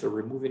units or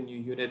removing new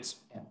units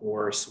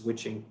or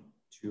switching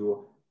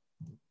to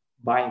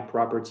buying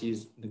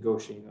properties,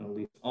 negotiating on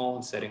lease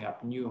own, setting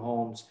up new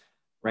homes.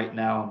 Right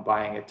now, I'm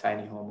buying a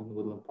tiny home in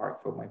Woodland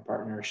Park for my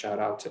partner. Shout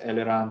out to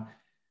Eliran,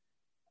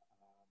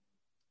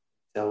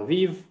 Tel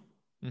Aviv.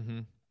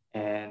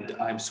 And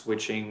I'm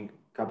switching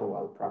a couple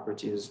of other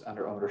properties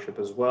under ownership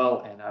as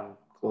well. And I'm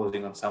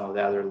closing on some of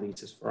the other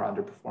leases for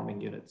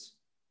underperforming units.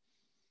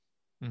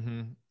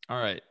 All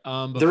right.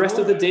 The rest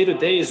of the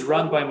day-to-day is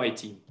run by my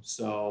team.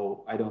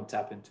 So I don't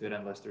tap into it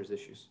unless there's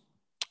issues.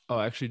 Oh,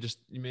 actually,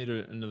 you made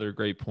another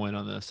great point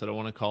on this that I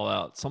want to call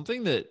out.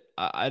 Something that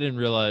I didn't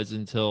realize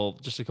until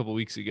just a couple of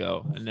weeks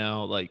ago, and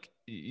now like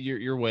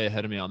you're way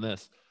ahead of me on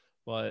this.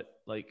 But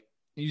like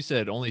you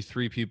said, only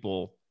 3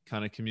 people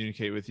kind of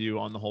communicate with you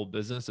on the whole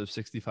business of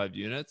 65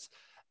 units,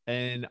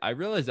 And I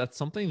realize that's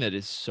something that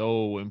is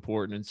so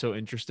important and so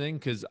interesting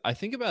because I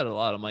think about it a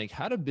lot. I'm like,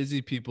 how do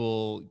busy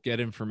people get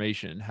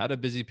information? How do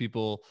busy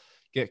people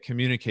get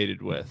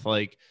communicated with?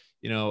 Like,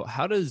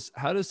 how does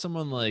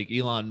someone like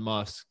Elon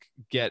Musk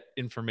get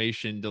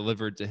information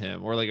delivered to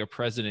him, or like a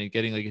president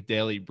getting like a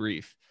daily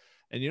brief?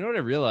 And you know what I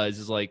realize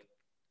is like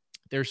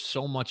there's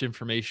so much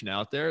information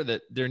out there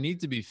that there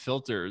need to be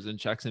filters and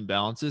checks and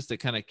balances to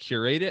kind of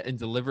curate it and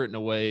deliver it in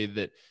a way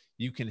that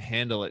you can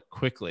handle it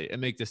quickly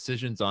and make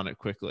decisions on it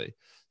quickly.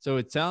 So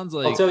it sounds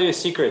I'll like, tell you a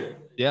secret.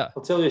 yeah,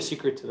 I'll tell you a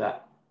secret to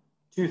that.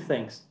 Two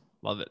things.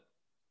 love it.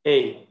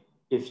 A,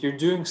 if you're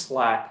doing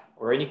Slack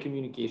or any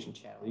communication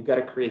channel, you got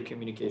to create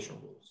communication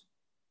rules.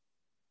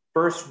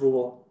 First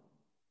rule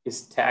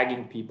is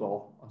tagging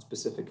people on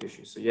specific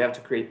issues. So you have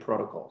to create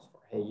protocols.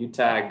 Hey, you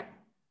tag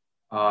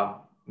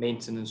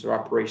maintenance or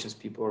operations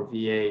people or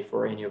VA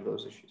for any of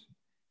those issues.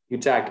 You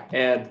tag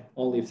Ed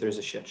only if there's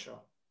a shit show,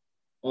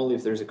 only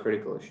if there's a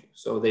critical issue.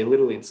 So they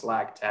literally in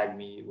Slack tag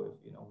me with,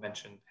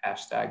 mention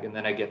hashtag, and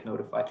then I get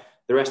notified.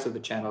 The rest of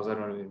the channels I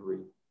don't even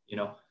read,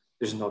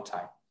 there's no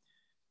time.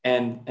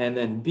 And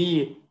then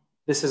B,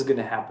 this is going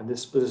to happen.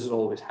 This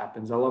always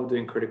happens. I love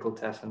doing critical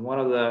tests. And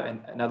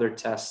another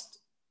test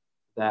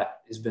that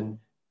has been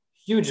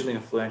hugely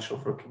influential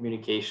for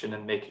communication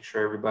and making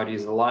sure everybody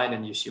is aligned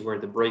and you see where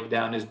the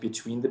breakdown is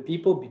between the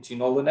people,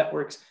 between all the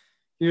networks.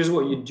 Here's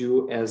what you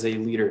do as a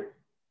leader.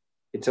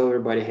 You tell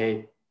everybody,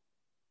 hey,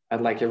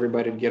 I'd like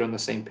everybody to get on the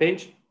same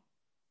page.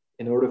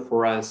 In order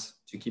for us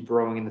to keep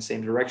rowing in the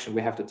same direction,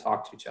 we have to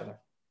talk to each other.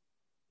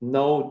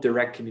 No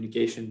direct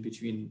communication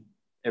between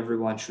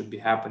everyone should be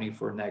happening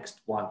for next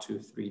 1, 2,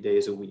 3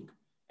 days a week.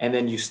 And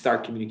then you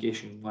start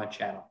communication in one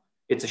channel.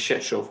 It's a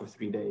shit show for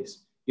 3 days.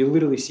 You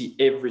literally see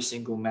every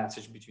single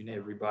message between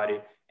everybody,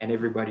 and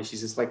everybody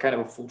sees. It's like kind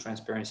of a full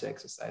transparency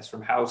exercise,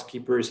 from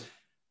housekeepers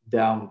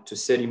down to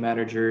city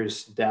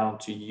managers, down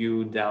to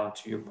you, down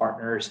to your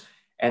partners.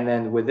 And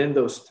then within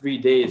those 3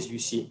 days, you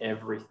see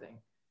everything.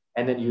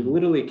 And then you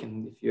literally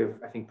can, if you have,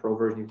 I think, pro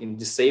version, you can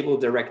disable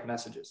direct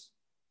messages.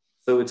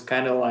 So it's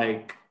kind of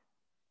like,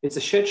 it's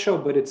a shit show,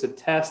 but it's a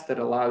test that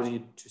allows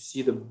you to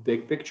see the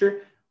big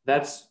picture.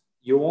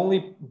 You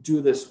only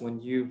do this when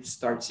you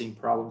start seeing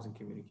problems in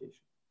communication.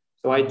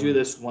 So I do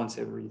this once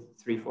every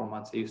 3-4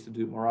 months. I used to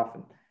do it more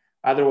often.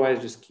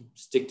 Otherwise, just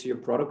stick to your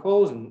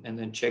protocols and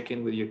then check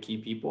in with your key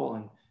people.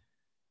 And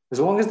as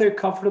long as they're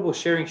comfortable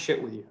sharing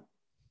shit with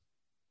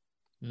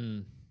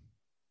you.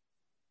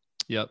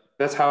 Yep.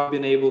 That's how I've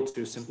been able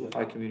to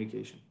simplify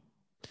communication.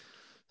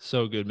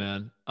 So good,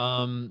 man.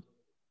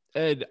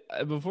 Ed,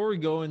 before we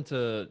go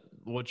into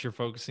what you're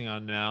focusing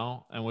on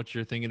now and what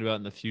you're thinking about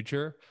in the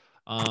future,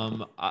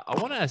 I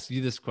want to ask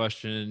you this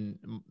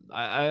question.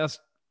 I asked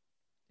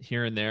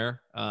here and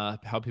there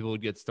how people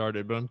would get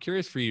started, but I'm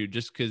curious for you,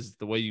 just because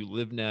the way you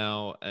live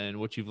now and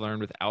what you've learned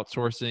with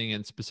outsourcing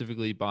and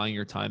specifically buying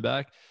your time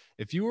back.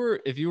 If you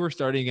were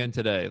starting again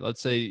today,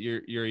 let's say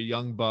you're a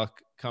young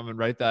buck coming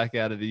right back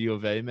out of the U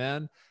of A,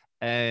 man,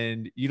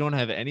 and you don't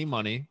have any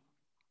money.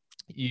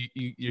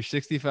 You're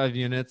 65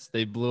 units.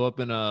 They blew up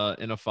in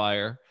a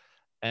fire,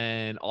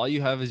 and all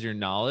you have is your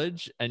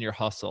knowledge and your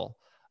hustle.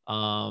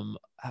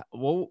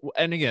 Well,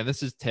 and again,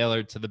 this is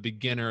tailored to the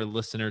beginner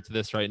listener to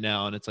this right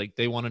now, and it's like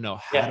they want to know,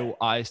 how do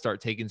I start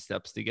taking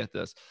steps to get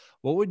this?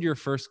 What would your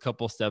first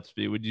couple steps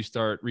be? Would you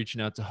start reaching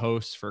out to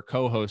hosts for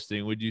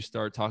co-hosting? Would you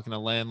start talking to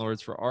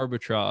landlords for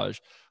arbitrage?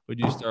 Would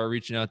you start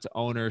reaching out to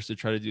owners to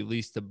try to do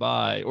lease to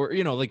buy? Or,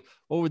 like,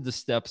 what would the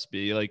steps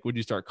be? Like, would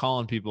you start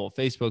calling people,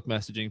 Facebook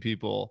messaging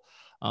people?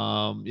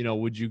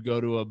 Would you go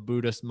to a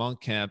Buddhist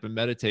monk camp and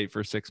meditate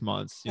for 6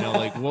 months?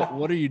 Like,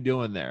 what are you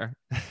doing there?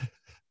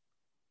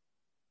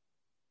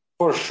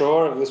 For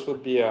sure, this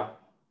would be a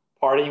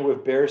partying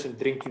with bears and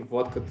drinking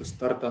vodka to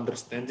start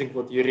understanding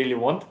what you really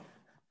want.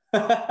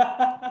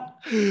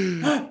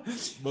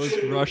 Most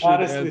Russian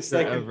answer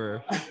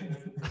ever.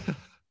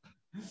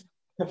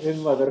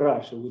 In Mother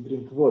Russia, we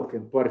drink vodka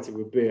and party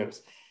with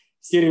bears.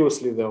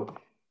 Seriously, though.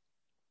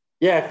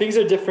 Yeah, things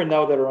are different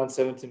now that are around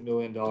 $17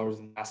 million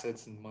in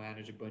assets and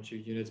manage a bunch of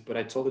units. But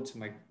I told it to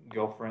my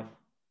girlfriend,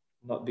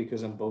 not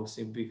because I'm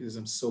boasting, because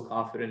I'm so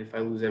confident if I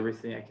lose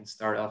everything, I can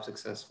start off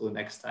successfully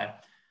next time.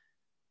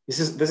 This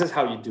is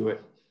how you do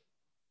it.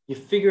 You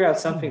figure out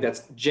something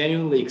that's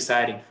genuinely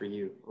exciting for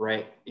you,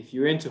 right? If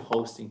you're into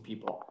hosting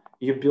people,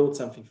 you build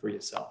something for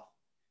yourself,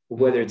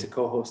 whether it's a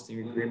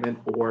co-hosting agreement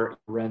or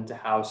rent a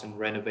house and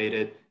renovate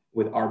it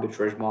with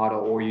arbitrage model,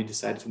 or you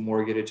decide to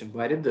mortgage and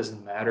buy it. It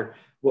doesn't matter.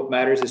 What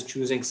matters is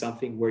choosing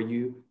something where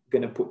you're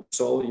going to put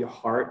soul, your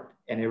heart,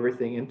 and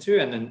everything into,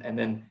 and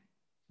then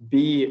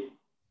be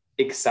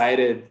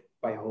excited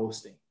by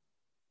hosting.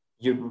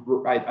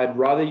 I'd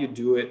rather you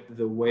do it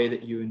the way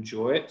that you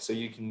enjoy it, so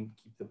you can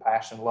keep the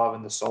passion, love,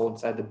 and the soul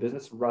inside the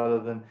business, rather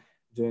than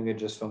doing it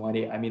just for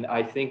money. I mean,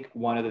 I think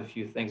one of the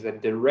few things that I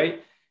did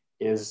right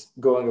is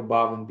going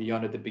above and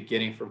beyond at the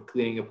beginning, from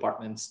cleaning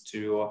apartments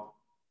to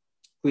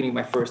cleaning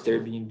my first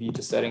Airbnb,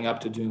 to setting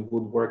up, to doing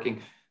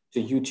woodworking,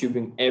 to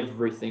YouTubing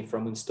everything,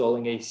 from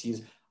installing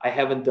ACs. I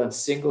haven't done a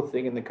single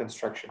thing in the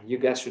construction. You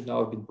guys should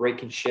know I've been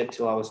breaking shit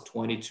till I was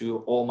 22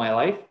 all my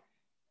life.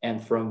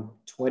 And from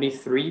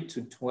 23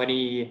 to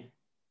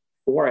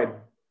 24, I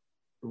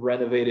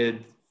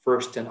renovated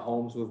first 10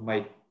 homes with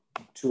my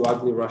two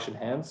ugly Russian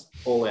hands,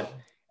 all in.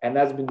 And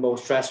that's been the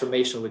most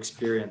transformational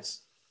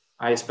experience.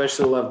 I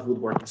especially loved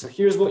woodworking. So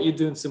here's what you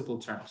do in simple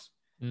terms,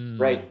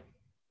 right?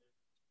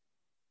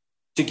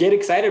 To get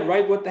excited,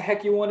 right? What the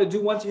heck you want to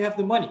do once you have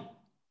the money,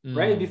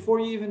 right? Before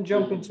you even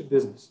jump into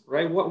business,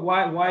 right?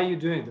 Why are you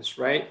doing this,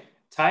 right?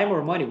 Time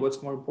or money?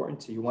 What's more important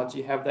to you? Once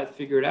you have that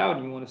figured out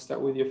and you want to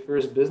start with your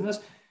first business,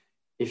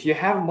 if you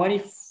have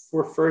money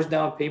for first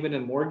down payment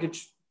and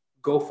mortgage,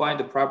 go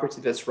find a property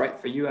that's right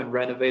for you and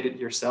renovate it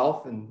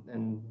yourself,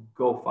 and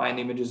go find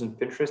images on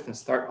Pinterest and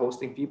start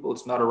hosting people.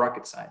 It's not a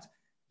rocket science.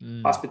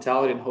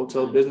 Hospitality and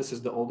hotel business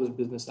is the oldest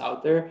business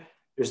out there.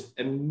 There's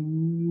a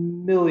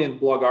million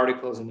blog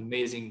articles and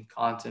amazing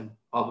content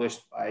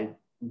published by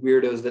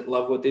weirdos that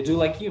love what they do,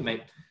 like you,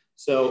 mate.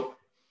 So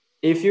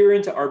if you're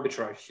into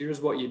arbitrage,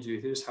 here's what you do.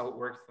 Here's how it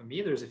worked for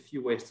me. There's a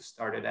few ways to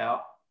start it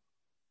out.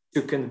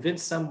 To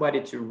convince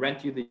somebody to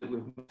rent you the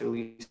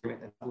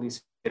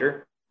lease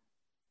later,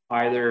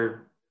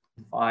 either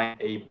find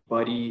a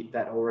buddy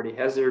that already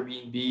has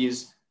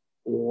Airbnbs,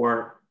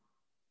 or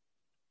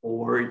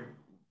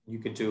you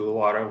could do a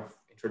lot of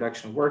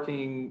introduction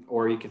working,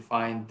 or you can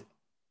find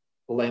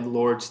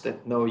landlords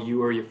that know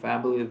you or your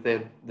family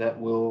that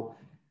will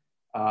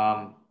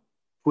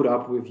put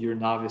up with your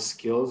novice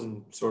skills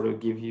and sort of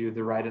give you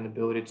the right and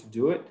ability to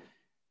do it.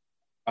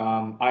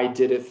 I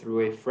did it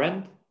through a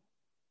friend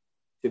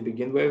to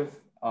begin with,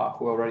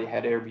 who already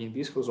had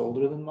Airbnbs, who's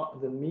older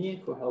than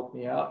me, who helped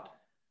me out.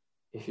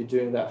 If you're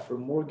doing that for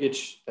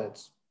mortgage,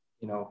 that's,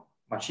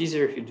 much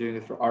easier. If you're doing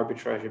it for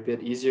arbitrage, a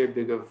bit easier.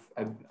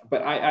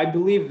 But I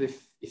believe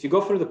if you go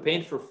through the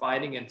pain for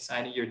finding and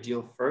signing your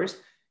deal first,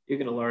 you're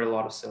going to learn a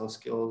lot of sales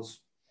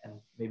skills and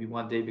maybe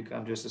one day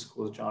become just as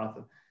cool as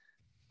Jonathan.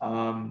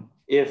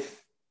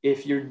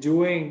 If you're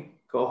doing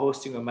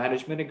co-hosting a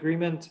management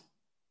agreement,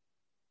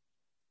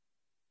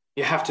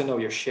 you have to know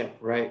your shit,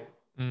 right?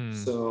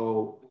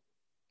 So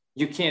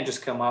you can't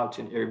just come out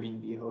to an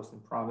Airbnb host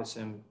and promise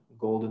him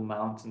golden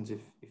mountains if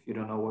you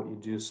don't know what you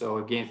do. So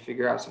again,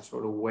 figure out some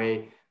sort of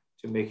way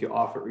to make your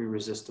offer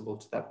irresistible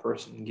to that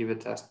person and give a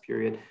test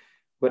period.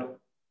 But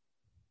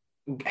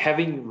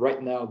having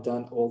right now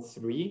done all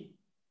three,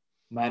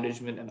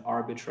 management and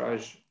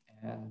arbitrage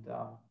and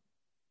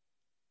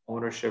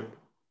ownership,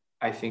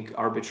 I think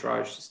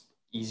arbitrage is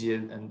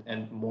easier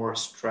and more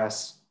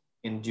stress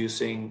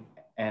inducing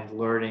and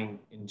learning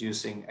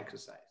inducing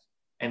exercise.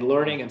 And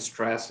learning and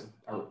stress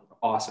are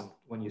awesome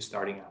when you're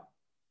starting out.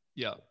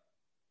 Yeah.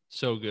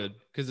 So good.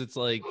 Cause it's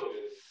like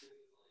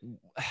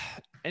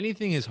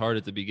anything is hard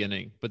at the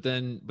beginning, but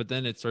then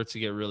it starts to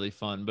get really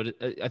fun. But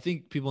I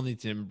think people need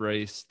to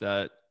embrace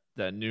that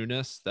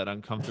newness, that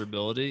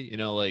uncomfortability,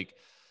 like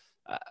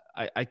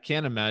I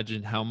can't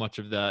imagine how much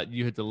of that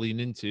you had to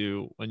lean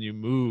into when you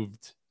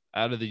moved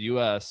out of the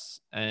US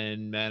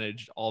and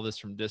managed all this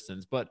from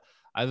distance. But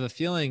I have a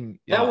feeling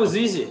that was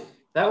easy.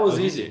 That was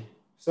easy.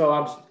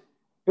 So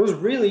it was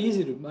really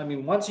easy to,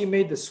 once you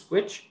made the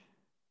switch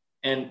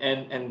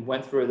and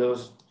went through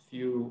those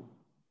few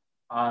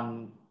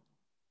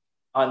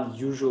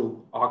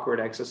unusual, awkward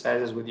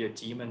exercises with your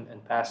team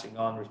and passing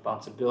on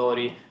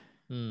responsibility,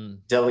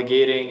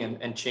 delegating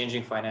and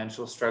changing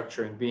financial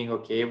structure and being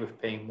okay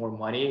with paying more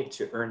money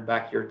to earn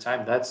back your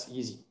time, that's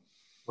easy.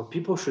 What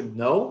people should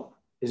know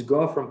is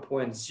going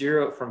from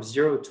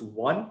zero to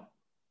one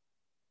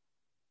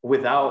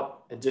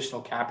without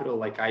additional capital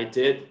like I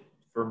did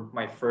for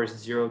my first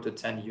 0 to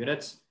 10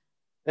 units.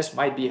 This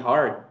might be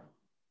hard,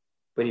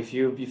 but if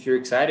you're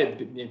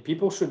excited,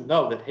 people should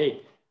know that,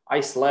 hey,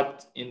 I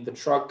slept in the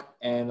truck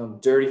and on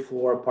dirty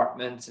floor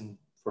apartments and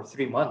for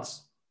 3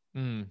 months.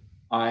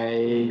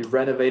 I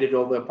renovated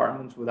all the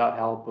apartments without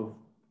help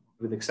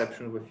with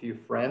exception of a few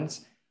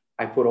friends.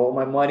 I put all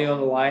my money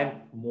on the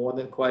line more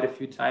than quite a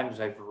few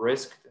times. I've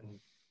risked, and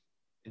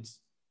it's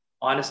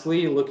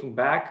honestly, looking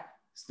back,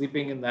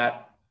 sleeping in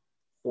that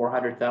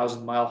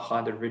 400,000 mile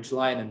Honda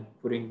Ridgeline and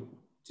putting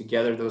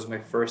together those my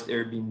first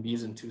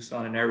Airbnbs in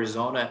Tucson and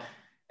Arizona,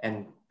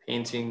 and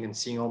painting and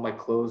seeing all my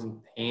clothes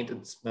in paint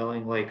and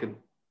smelling like an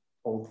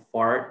old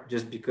fart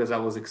just because I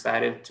was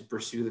excited to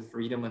pursue the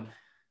freedom and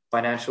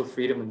financial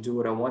freedom and do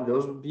what I want.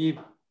 Those would be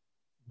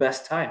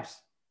best times.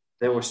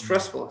 They were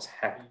stressful as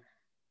heck,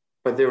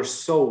 but they were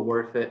so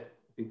worth it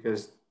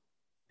because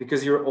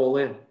you're all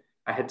in.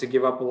 I had to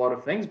give up a lot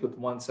of things, but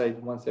once I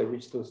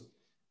reached those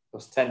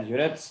 10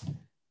 units,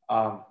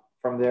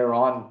 from there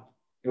on,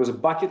 it was a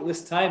bucket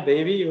list time,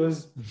 baby. It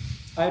was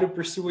time to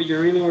pursue what you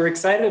really were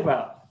excited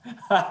about.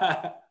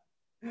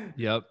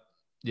 Yep.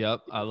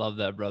 I love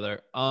that,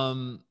 brother.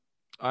 All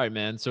right,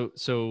 man.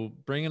 So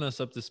bringing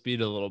us up to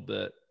speed a little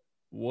bit,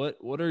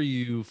 what are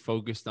you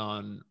focused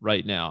on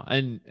right now?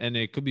 And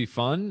it could be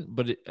fun,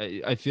 but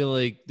I feel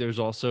like there's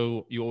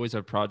also, you always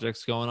have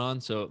projects going on.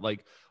 So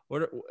like,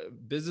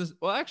 business?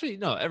 Well, actually,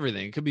 no,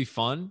 everything. It could be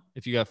fun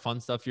if you got fun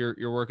stuff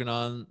you're working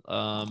on,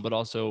 but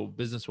also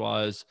business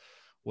wise,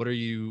 what are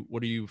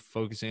you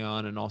focusing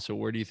on, and also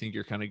where do you think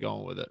you're kind of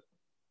going with it?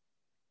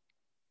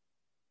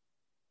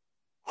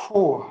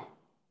 Whew.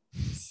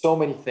 So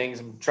many things.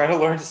 I'm trying to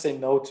learn to say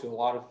no to a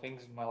lot of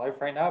things in my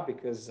life right now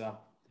because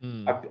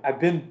I've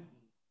been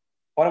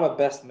one of my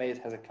best mates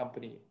has a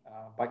company,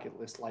 bucket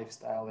list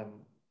lifestyle, and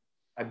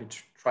I've been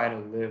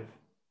trying to live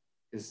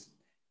is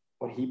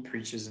what he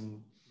preaches,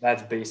 and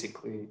that's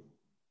basically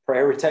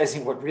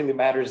prioritizing what really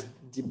matters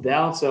deep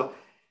down. So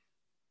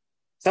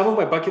some of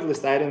my bucket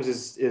list items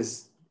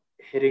is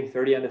hitting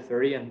 30 under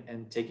 30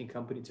 and taking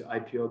company to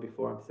IPO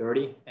before I'm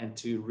 30. And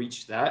to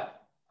reach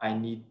that, I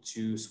need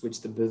to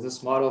switch the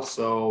business model.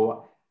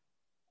 So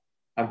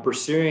I'm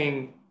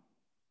pursuing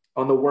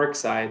on the work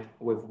side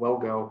with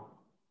WellGo.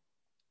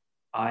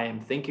 I am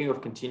thinking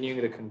of continuing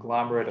the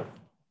conglomerate of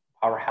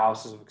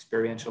powerhouses of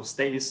experiential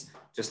stays,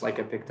 just like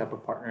I picked up a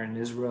partner in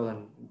Israel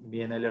and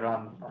me and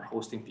Eliran are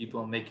hosting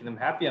people and making them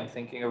happy. I'm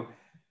thinking of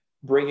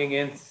bringing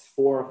in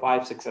 4 or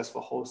 5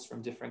 successful hosts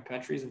from different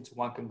countries into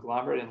one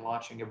conglomerate and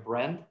launching a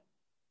brand.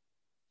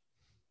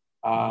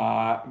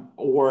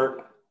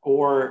 Or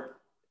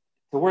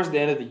towards the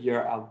end of the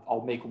year,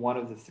 I'll make one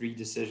of the 3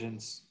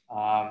 decisions.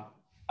 I'd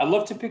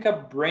love to pick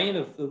up brain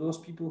of those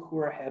people who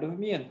are ahead of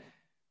me and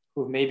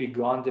who've maybe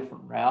gone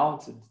different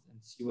routes and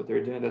see what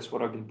they're doing. That's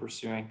what I've been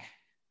pursuing.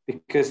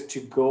 Because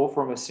to go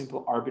from a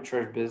simple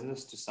arbitrage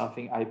business to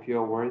something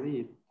IPO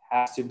worthy, it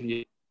has to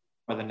be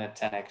more than a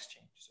 10x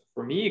change. So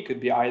for me, it could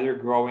be either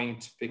growing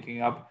to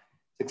picking up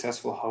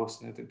successful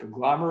hosts in the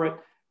conglomerate,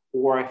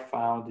 or I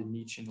found a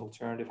niche in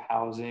alternative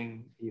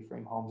housing,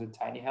 A-frame homes and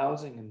tiny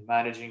housing, and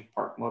managing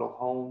park model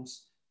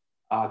homes,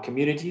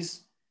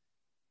 communities.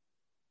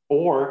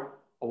 Or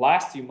the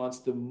last few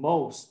months,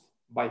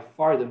 by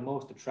far the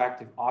most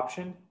attractive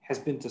option has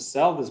been to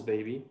sell this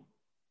baby,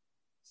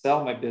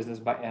 sell my business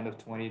by end of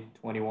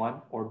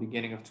 2021 or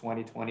beginning of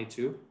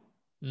 2022.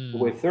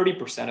 With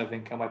 30% of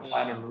income, I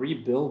plan on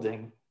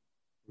rebuilding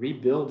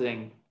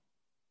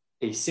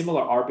a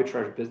similar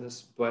arbitrage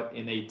business, but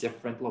in a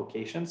different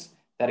locations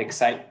that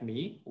excite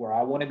me, where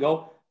I want to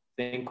go.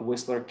 Think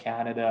Whistler,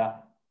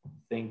 Canada.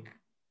 Think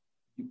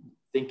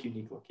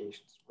unique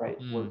locations, right?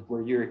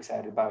 Where you're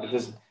excited about it.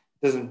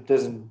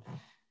 Doesn't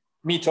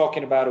me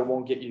talking about it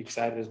won't get you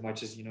excited as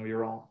much as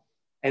your own.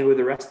 And with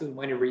the rest of the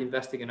money,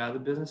 reinvesting in other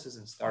businesses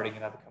and starting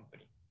another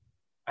company.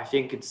 I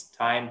think it's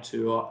time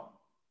to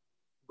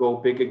go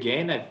big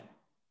again.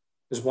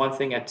 There's one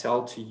thing I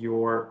tell to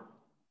your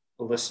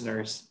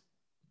listeners.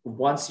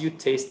 Once you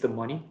taste the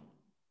money,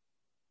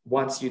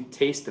 once you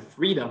taste the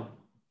freedom,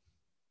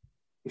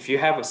 if you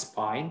have a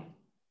spine,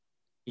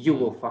 you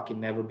will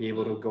fucking never be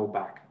able to go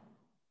back.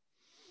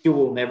 You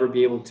will never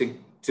be able to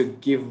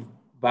give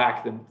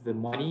back the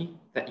money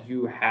that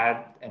you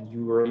had and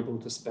you were able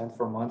to spend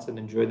for months and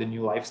enjoy the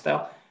new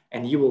lifestyle.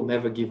 And you will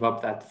never give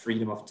up that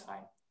freedom of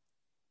time.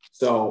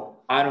 So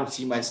I don't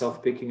see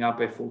myself picking up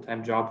a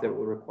full-time job that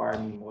will require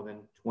me more than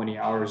 20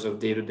 hours of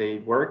day-to-day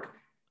work.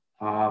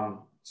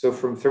 So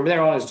from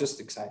there on, it's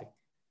just exciting.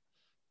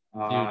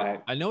 Dude,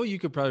 I know you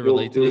could probably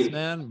relate to this,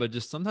 man, but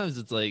just sometimes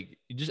it's like,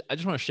 I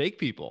just want to shake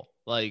people.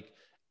 Like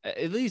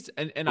at least,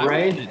 and I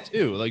right? wanted it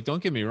too. Like,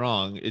 don't get me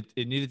wrong.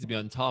 It needed to be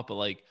on top, but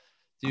like,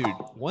 dude,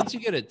 once you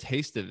get a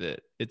taste of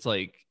it, it's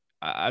like,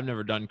 I've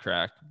never done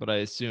crack, but I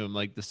assume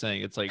like the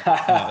saying, it's like,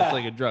 it's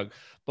like a drug,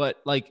 but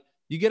like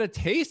you get a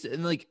taste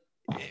and like,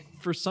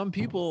 for some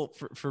people,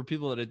 for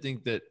people that I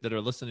think that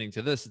are listening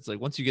to this, it's like,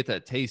 once you get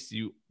that taste,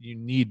 you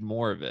need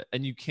more of it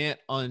and you can't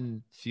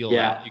unfeel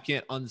that. You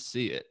can't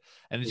unsee it.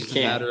 And it's just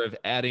a matter of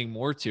adding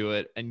more to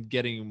it and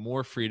getting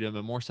more freedom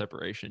and more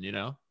separation, You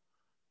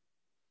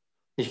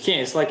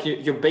can't. It's like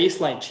your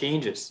baseline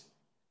changes.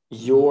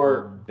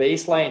 Your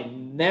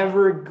baseline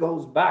never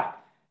goes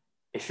back.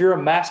 If you're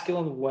a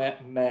masculine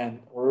man,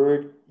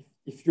 or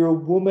if you're a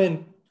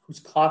woman who's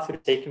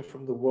confident, taken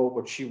from the world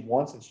what she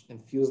wants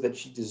and feels that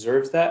she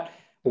deserves that,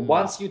 but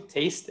once you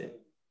taste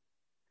it,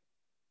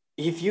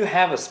 if you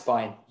have a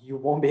spine, you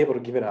won't be able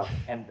to give it up.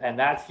 And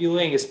that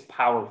feeling is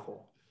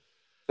powerful.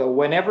 So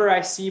whenever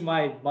I see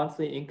my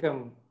monthly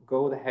income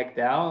go the heck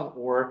down,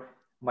 or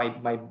my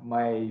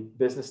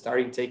business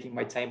starting taking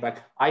my time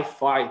back, I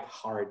fight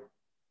hard.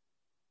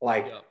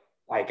 Like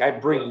I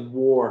bring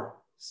war.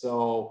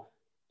 So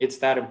it's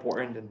that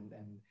important. And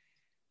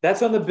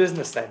that's on the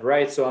business side,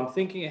 right? So I'm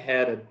thinking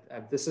ahead.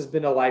 This has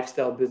been a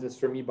lifestyle business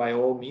for me by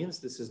all means.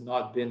 This has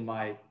not been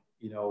my,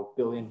 $1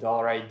 billion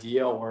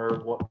idea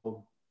or what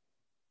will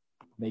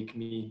make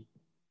me,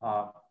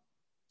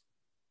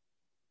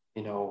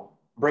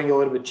 bring a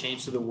little bit of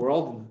change to the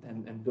world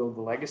and build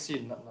the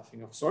legacy,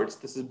 nothing of sorts.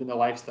 This has been a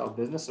lifestyle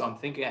business. So I'm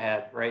thinking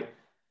ahead, right?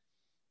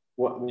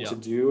 What to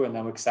do. And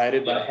I'm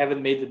excited, but I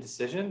haven't made the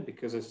decision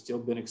because I've still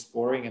been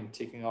exploring and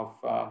ticking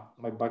off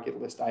my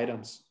bucket list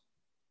items.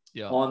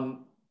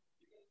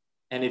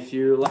 And if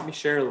you let me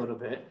share a little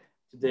bit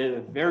today,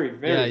 the very,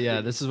 very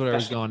this is where I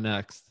was going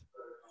next.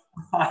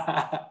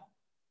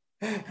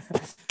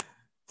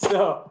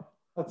 So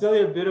I'll tell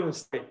you a bit of a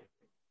story.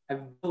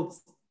 I've built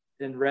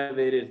and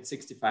renovated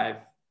 65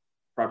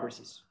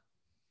 properties,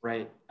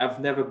 right?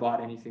 I've never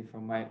bought anything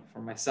from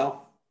myself.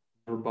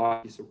 Never bought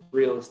a piece of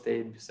real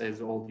estate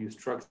besides old used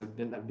trucks. I've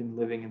been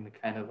living in the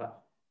kind of a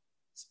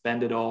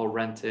spend it all,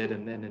 rent it,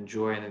 and then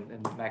enjoy it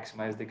and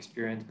maximize the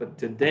experience. But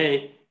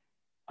today,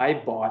 I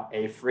bought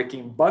a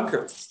freaking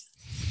bunker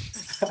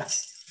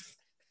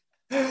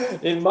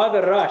in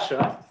Mother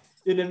Russia,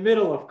 in the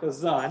middle of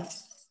Kazan.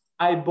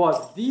 I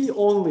bought the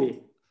only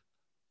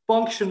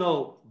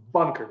functional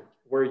bunker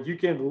where you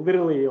can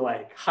literally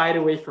like hide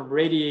away from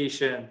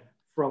radiation,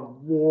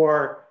 from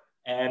war,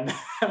 and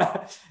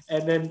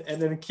and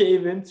then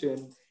cave into.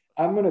 And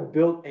I'm gonna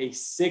build a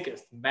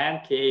sickest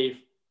man cave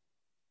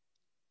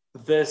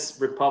this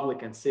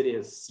Republican city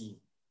has seen.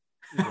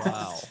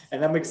 Wow.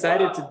 And I'm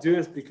excited to do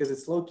this because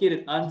it's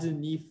located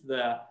underneath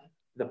the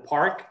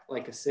park,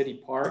 like a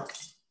city park,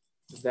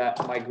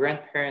 that my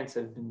grandparents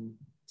have been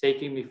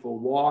taking me for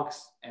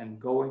walks and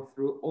going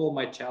through all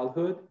my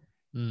childhood.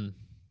 Mm.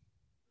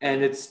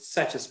 And it's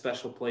such a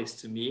special place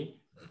to me.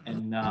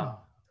 And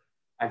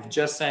I've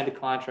just signed the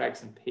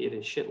contracts and paid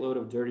a shitload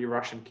of dirty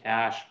Russian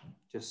cash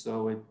just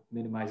so it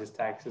minimizes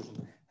taxes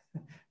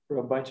for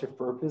a bunch of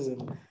purposes.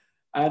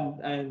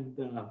 And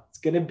it's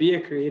going to be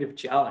a creative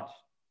challenge.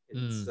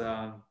 It's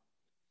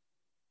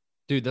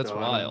dude, that's so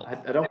wild.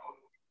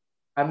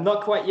 I'm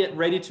not quite yet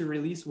ready to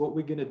release what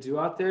we're going to do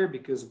out there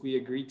because we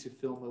agreed to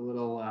film a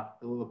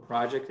little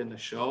project in the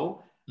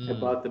show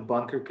about the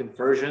bunker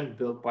conversion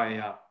built by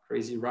a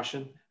crazy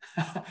Russian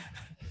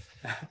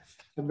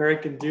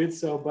American dude.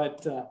 So,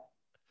 but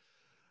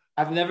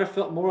I've never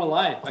felt more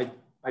alive.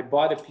 I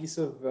bought a piece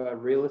of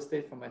real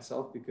estate for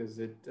myself because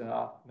it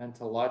meant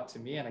a lot to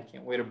me, and I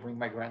can't wait to bring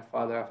my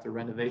grandfather after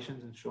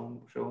renovations and show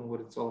him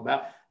what it's all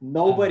about.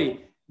 Nobody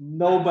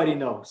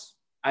knows.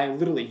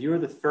 You're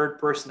the third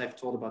person I've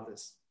told about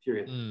this,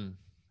 period. I'm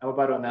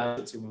about to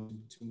announce it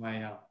to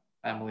my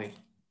family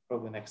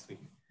probably next week.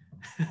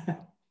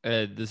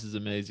 Ed, this is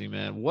amazing,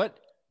 man. What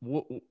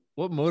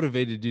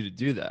motivated you to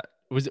do that?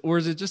 Or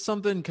is it just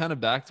something kind of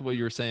back to what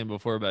you were saying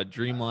before about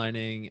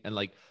dreamlining and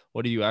like,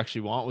 what do you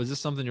actually want? Was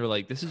this something you're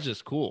like, this is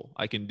just cool.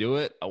 I can do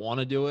it. I want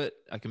to do it.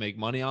 I can make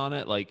money on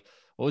it. Like,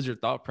 what was your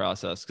thought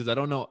process? Because I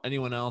don't know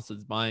anyone else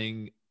that's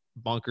buying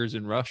bunkers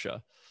in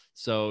Russia.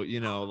 So,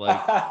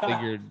 like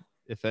figured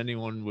if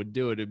anyone would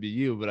do it, it'd be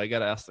you, but I got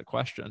to ask the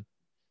question.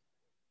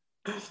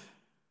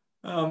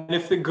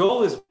 If the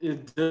goal is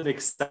it doesn't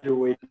excite you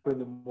wake up in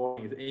the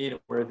morning, it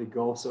ain't where to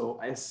go. So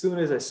as soon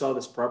as I saw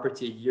this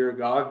property a year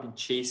ago, I've been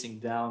chasing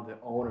down the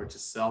owner to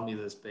sell me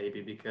this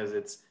baby because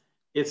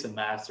it's a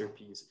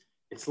masterpiece.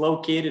 It's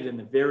located in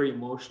a very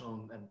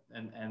emotional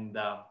and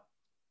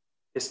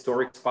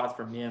historic spot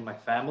for me and my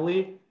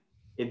family.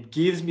 It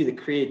gives me the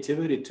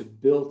creativity to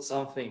build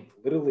something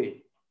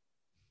literally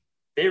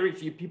very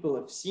few people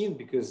have seen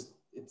because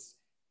it's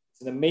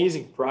an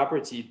amazing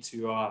property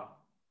to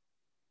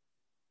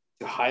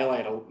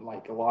highlight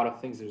like a lot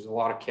of things. There's a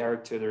lot of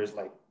character. There's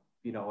like,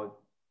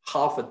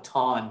 half a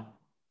ton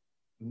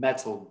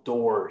metal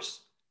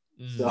doors.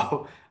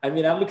 So, I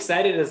mean, I'm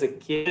excited as a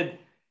kid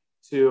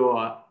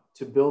to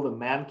build a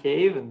man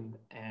cave and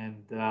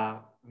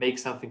make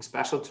something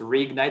special, to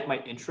reignite my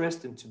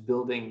interest into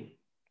building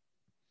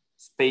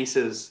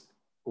spaces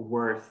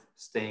worth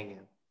staying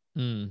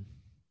in.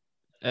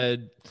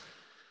 Ed,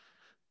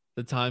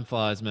 the time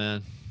flies,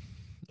 man.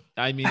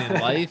 I mean,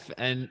 in life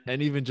and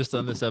even just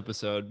on this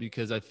episode,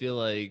 because I feel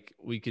like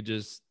we could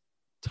just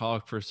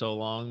talk for so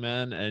long,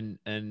 man.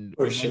 And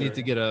we need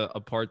to get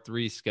a part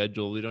 3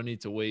 scheduled. We don't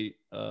need to wait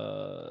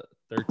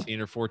 13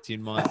 or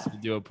 14 months to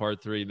do a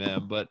part 3,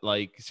 man. But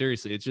like,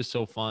 seriously, it's just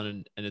so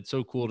fun. And it's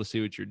so cool to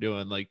see what you're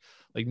doing. Like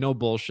no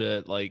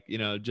bullshit, like,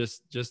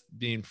 just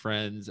being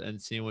friends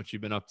and seeing what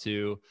you've been up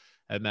to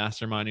and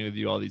masterminding with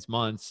you all these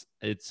months.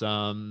 It's,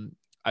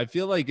 I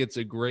feel like it's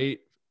a great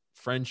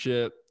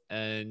friendship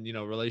and,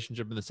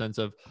 relationship in the sense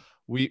of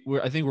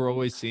I think we're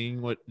always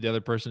seeing what the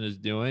other person is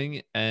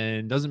doing,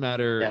 and doesn't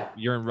matter.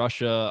 You're in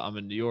Russia, I'm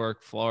in New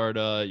York,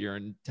 Florida, you're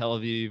in Tel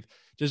Aviv,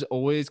 just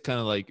always kind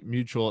of like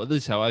mutual, at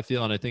least how I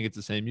feel. And I think it's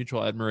the same,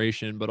 mutual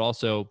admiration, but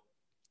also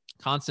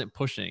constant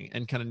pushing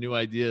and kind of new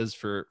ideas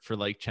for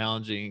like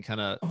challenging and kind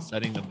of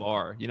setting the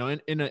bar,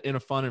 in a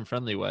fun and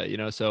friendly way,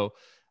 so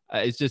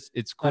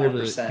it's cool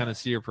 100%. To kind of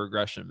see your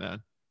progression,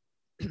 man.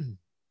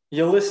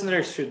 Your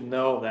listeners should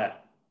know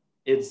that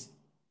it's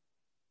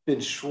been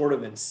short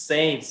of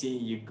insane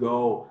seeing you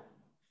go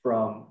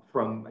from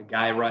a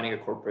guy running a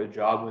corporate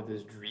job with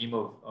this dream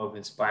of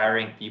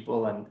inspiring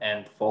people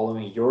and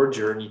following your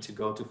journey to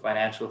go to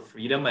financial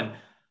freedom. And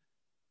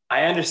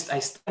I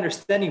start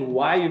understanding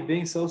why you're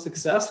being so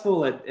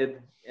successful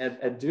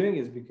at doing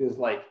is because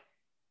like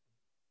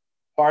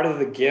part of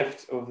the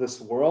gift of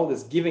this world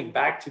is giving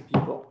back to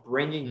people,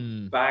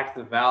 bringing back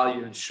the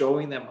value and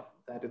showing them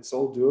that it's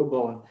all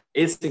doable. And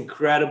it's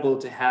incredible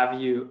to have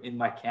you in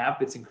my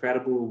camp. It's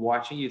incredible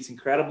watching you. It's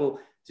incredible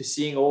to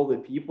seeing all the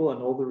people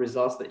and all the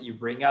results that you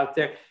bring out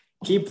there.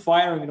 Keep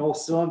firing in all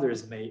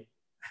cylinders, mate.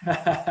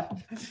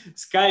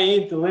 Sky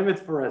ain't the limit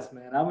for us,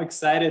 man. I'm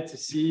excited to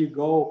see you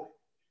go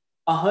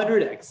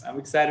 100x. I'm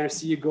excited to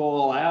see you go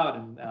all out,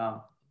 and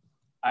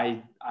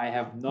I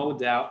have no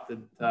doubt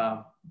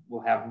that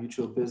we'll have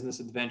mutual business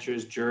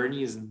adventures,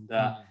 journeys, and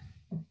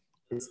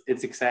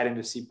it's exciting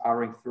to see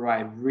powering through.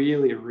 I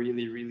really,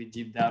 really, really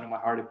deep down in my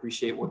heart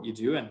appreciate what you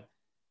do, and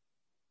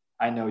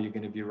I know you're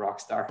going to be a rock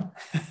star.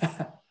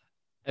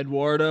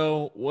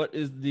 Eduardo, what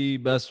is the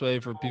best way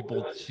for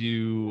people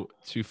to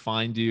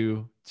find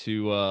you,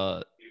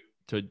 to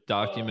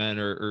document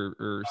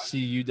or see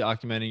you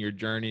documenting your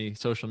journey,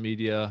 social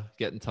media,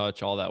 get in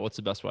touch, all that? What's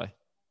the best way?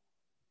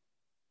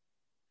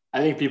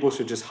 I think people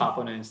should just hop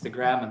on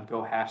Instagram and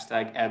go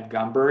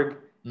 #@Gomberg.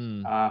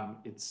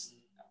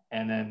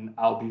 And then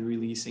I'll be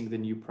releasing the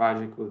new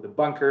project with the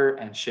bunker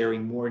and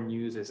sharing more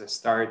news as I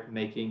start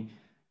making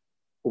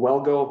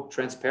Wellgo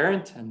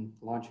transparent and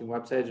launching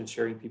websites and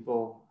sharing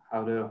people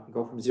how to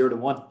go from 0 to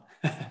 1.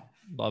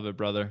 Love it,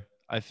 brother.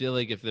 I feel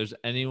like if there's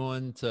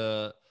anyone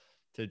to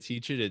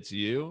teach it, it's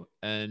you.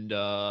 And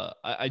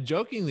I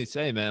jokingly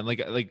say, man,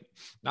 like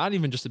not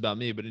even just about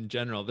me, but in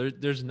general,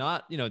 there's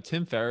not,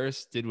 Tim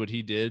Ferriss did what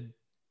he did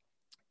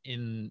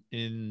in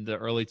the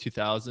early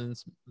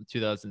 2000s,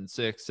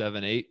 2006,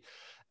 7, 8.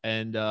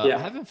 And I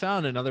haven't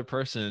found another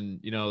person,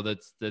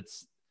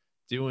 that's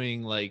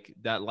doing like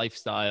that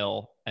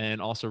lifestyle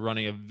and also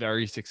running a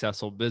very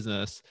successful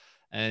business.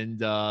 And,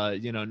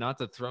 not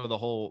to throw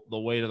the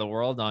weight of the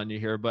world on you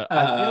here, but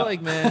I feel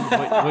like, man,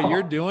 what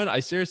you're doing,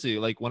 I seriously,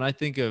 like when I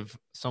think of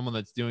someone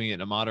that's doing it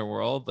in a modern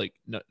world,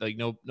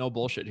 no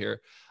bullshit here.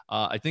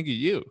 I think of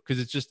you, because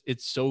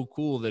it's so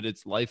cool that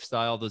it's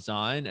lifestyle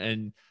design.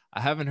 And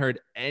I haven't heard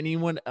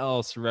anyone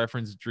else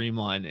reference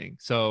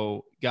dreamlining.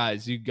 So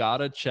guys, you got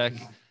to check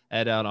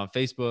Ed out on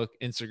Facebook,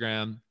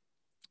 Instagram,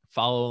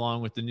 follow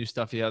along with the new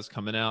stuff he has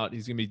coming out.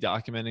 He's going to be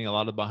documenting a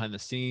lot of behind the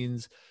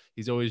scenes.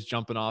 He's always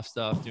jumping off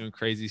stuff, doing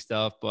crazy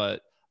stuff.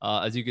 But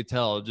as you could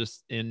tell,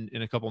 just in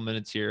a couple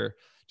minutes here,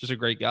 just a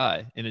great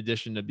guy, in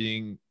addition to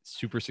being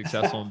super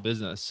successful in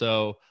business.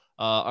 So,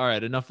 all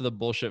right, enough of the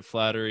bullshit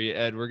flattery.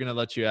 Ed, we're going to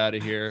let you out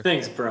of here.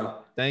 Thanks, bro.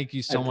 Thank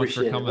you so much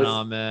for coming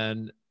on,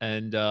 man.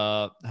 And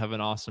have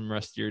an awesome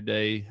rest of your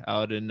day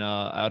out in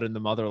the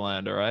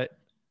motherland, all right?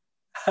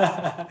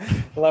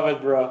 Love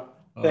it, bro.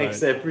 All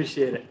Thanks. right. I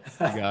appreciate it.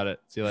 You got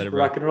it. See you later, bro.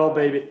 Rock and roll,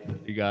 baby.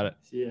 You got it.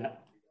 Yeah.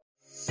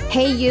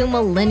 Hey, you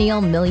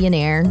millennial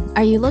millionaire.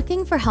 Are you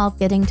looking for help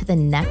getting to the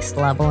next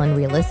level in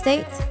real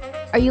estate?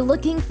 Are you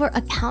looking for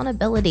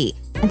accountability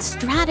and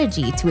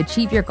strategy to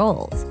achieve your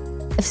goals?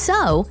 If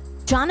so,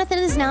 Jonathan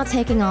is now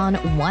taking on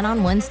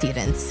one-on-one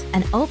students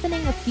and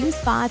opening a few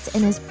spots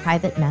in his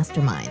private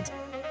mastermind.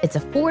 It's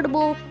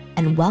affordable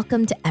and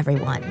welcome to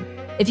everyone.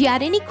 If you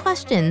had any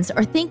questions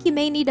or think you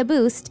may need a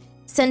boost,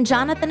 send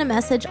Jonathan a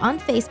message on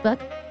Facebook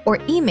or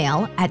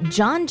email at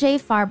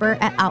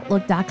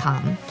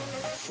johnjfarber@outlook.com.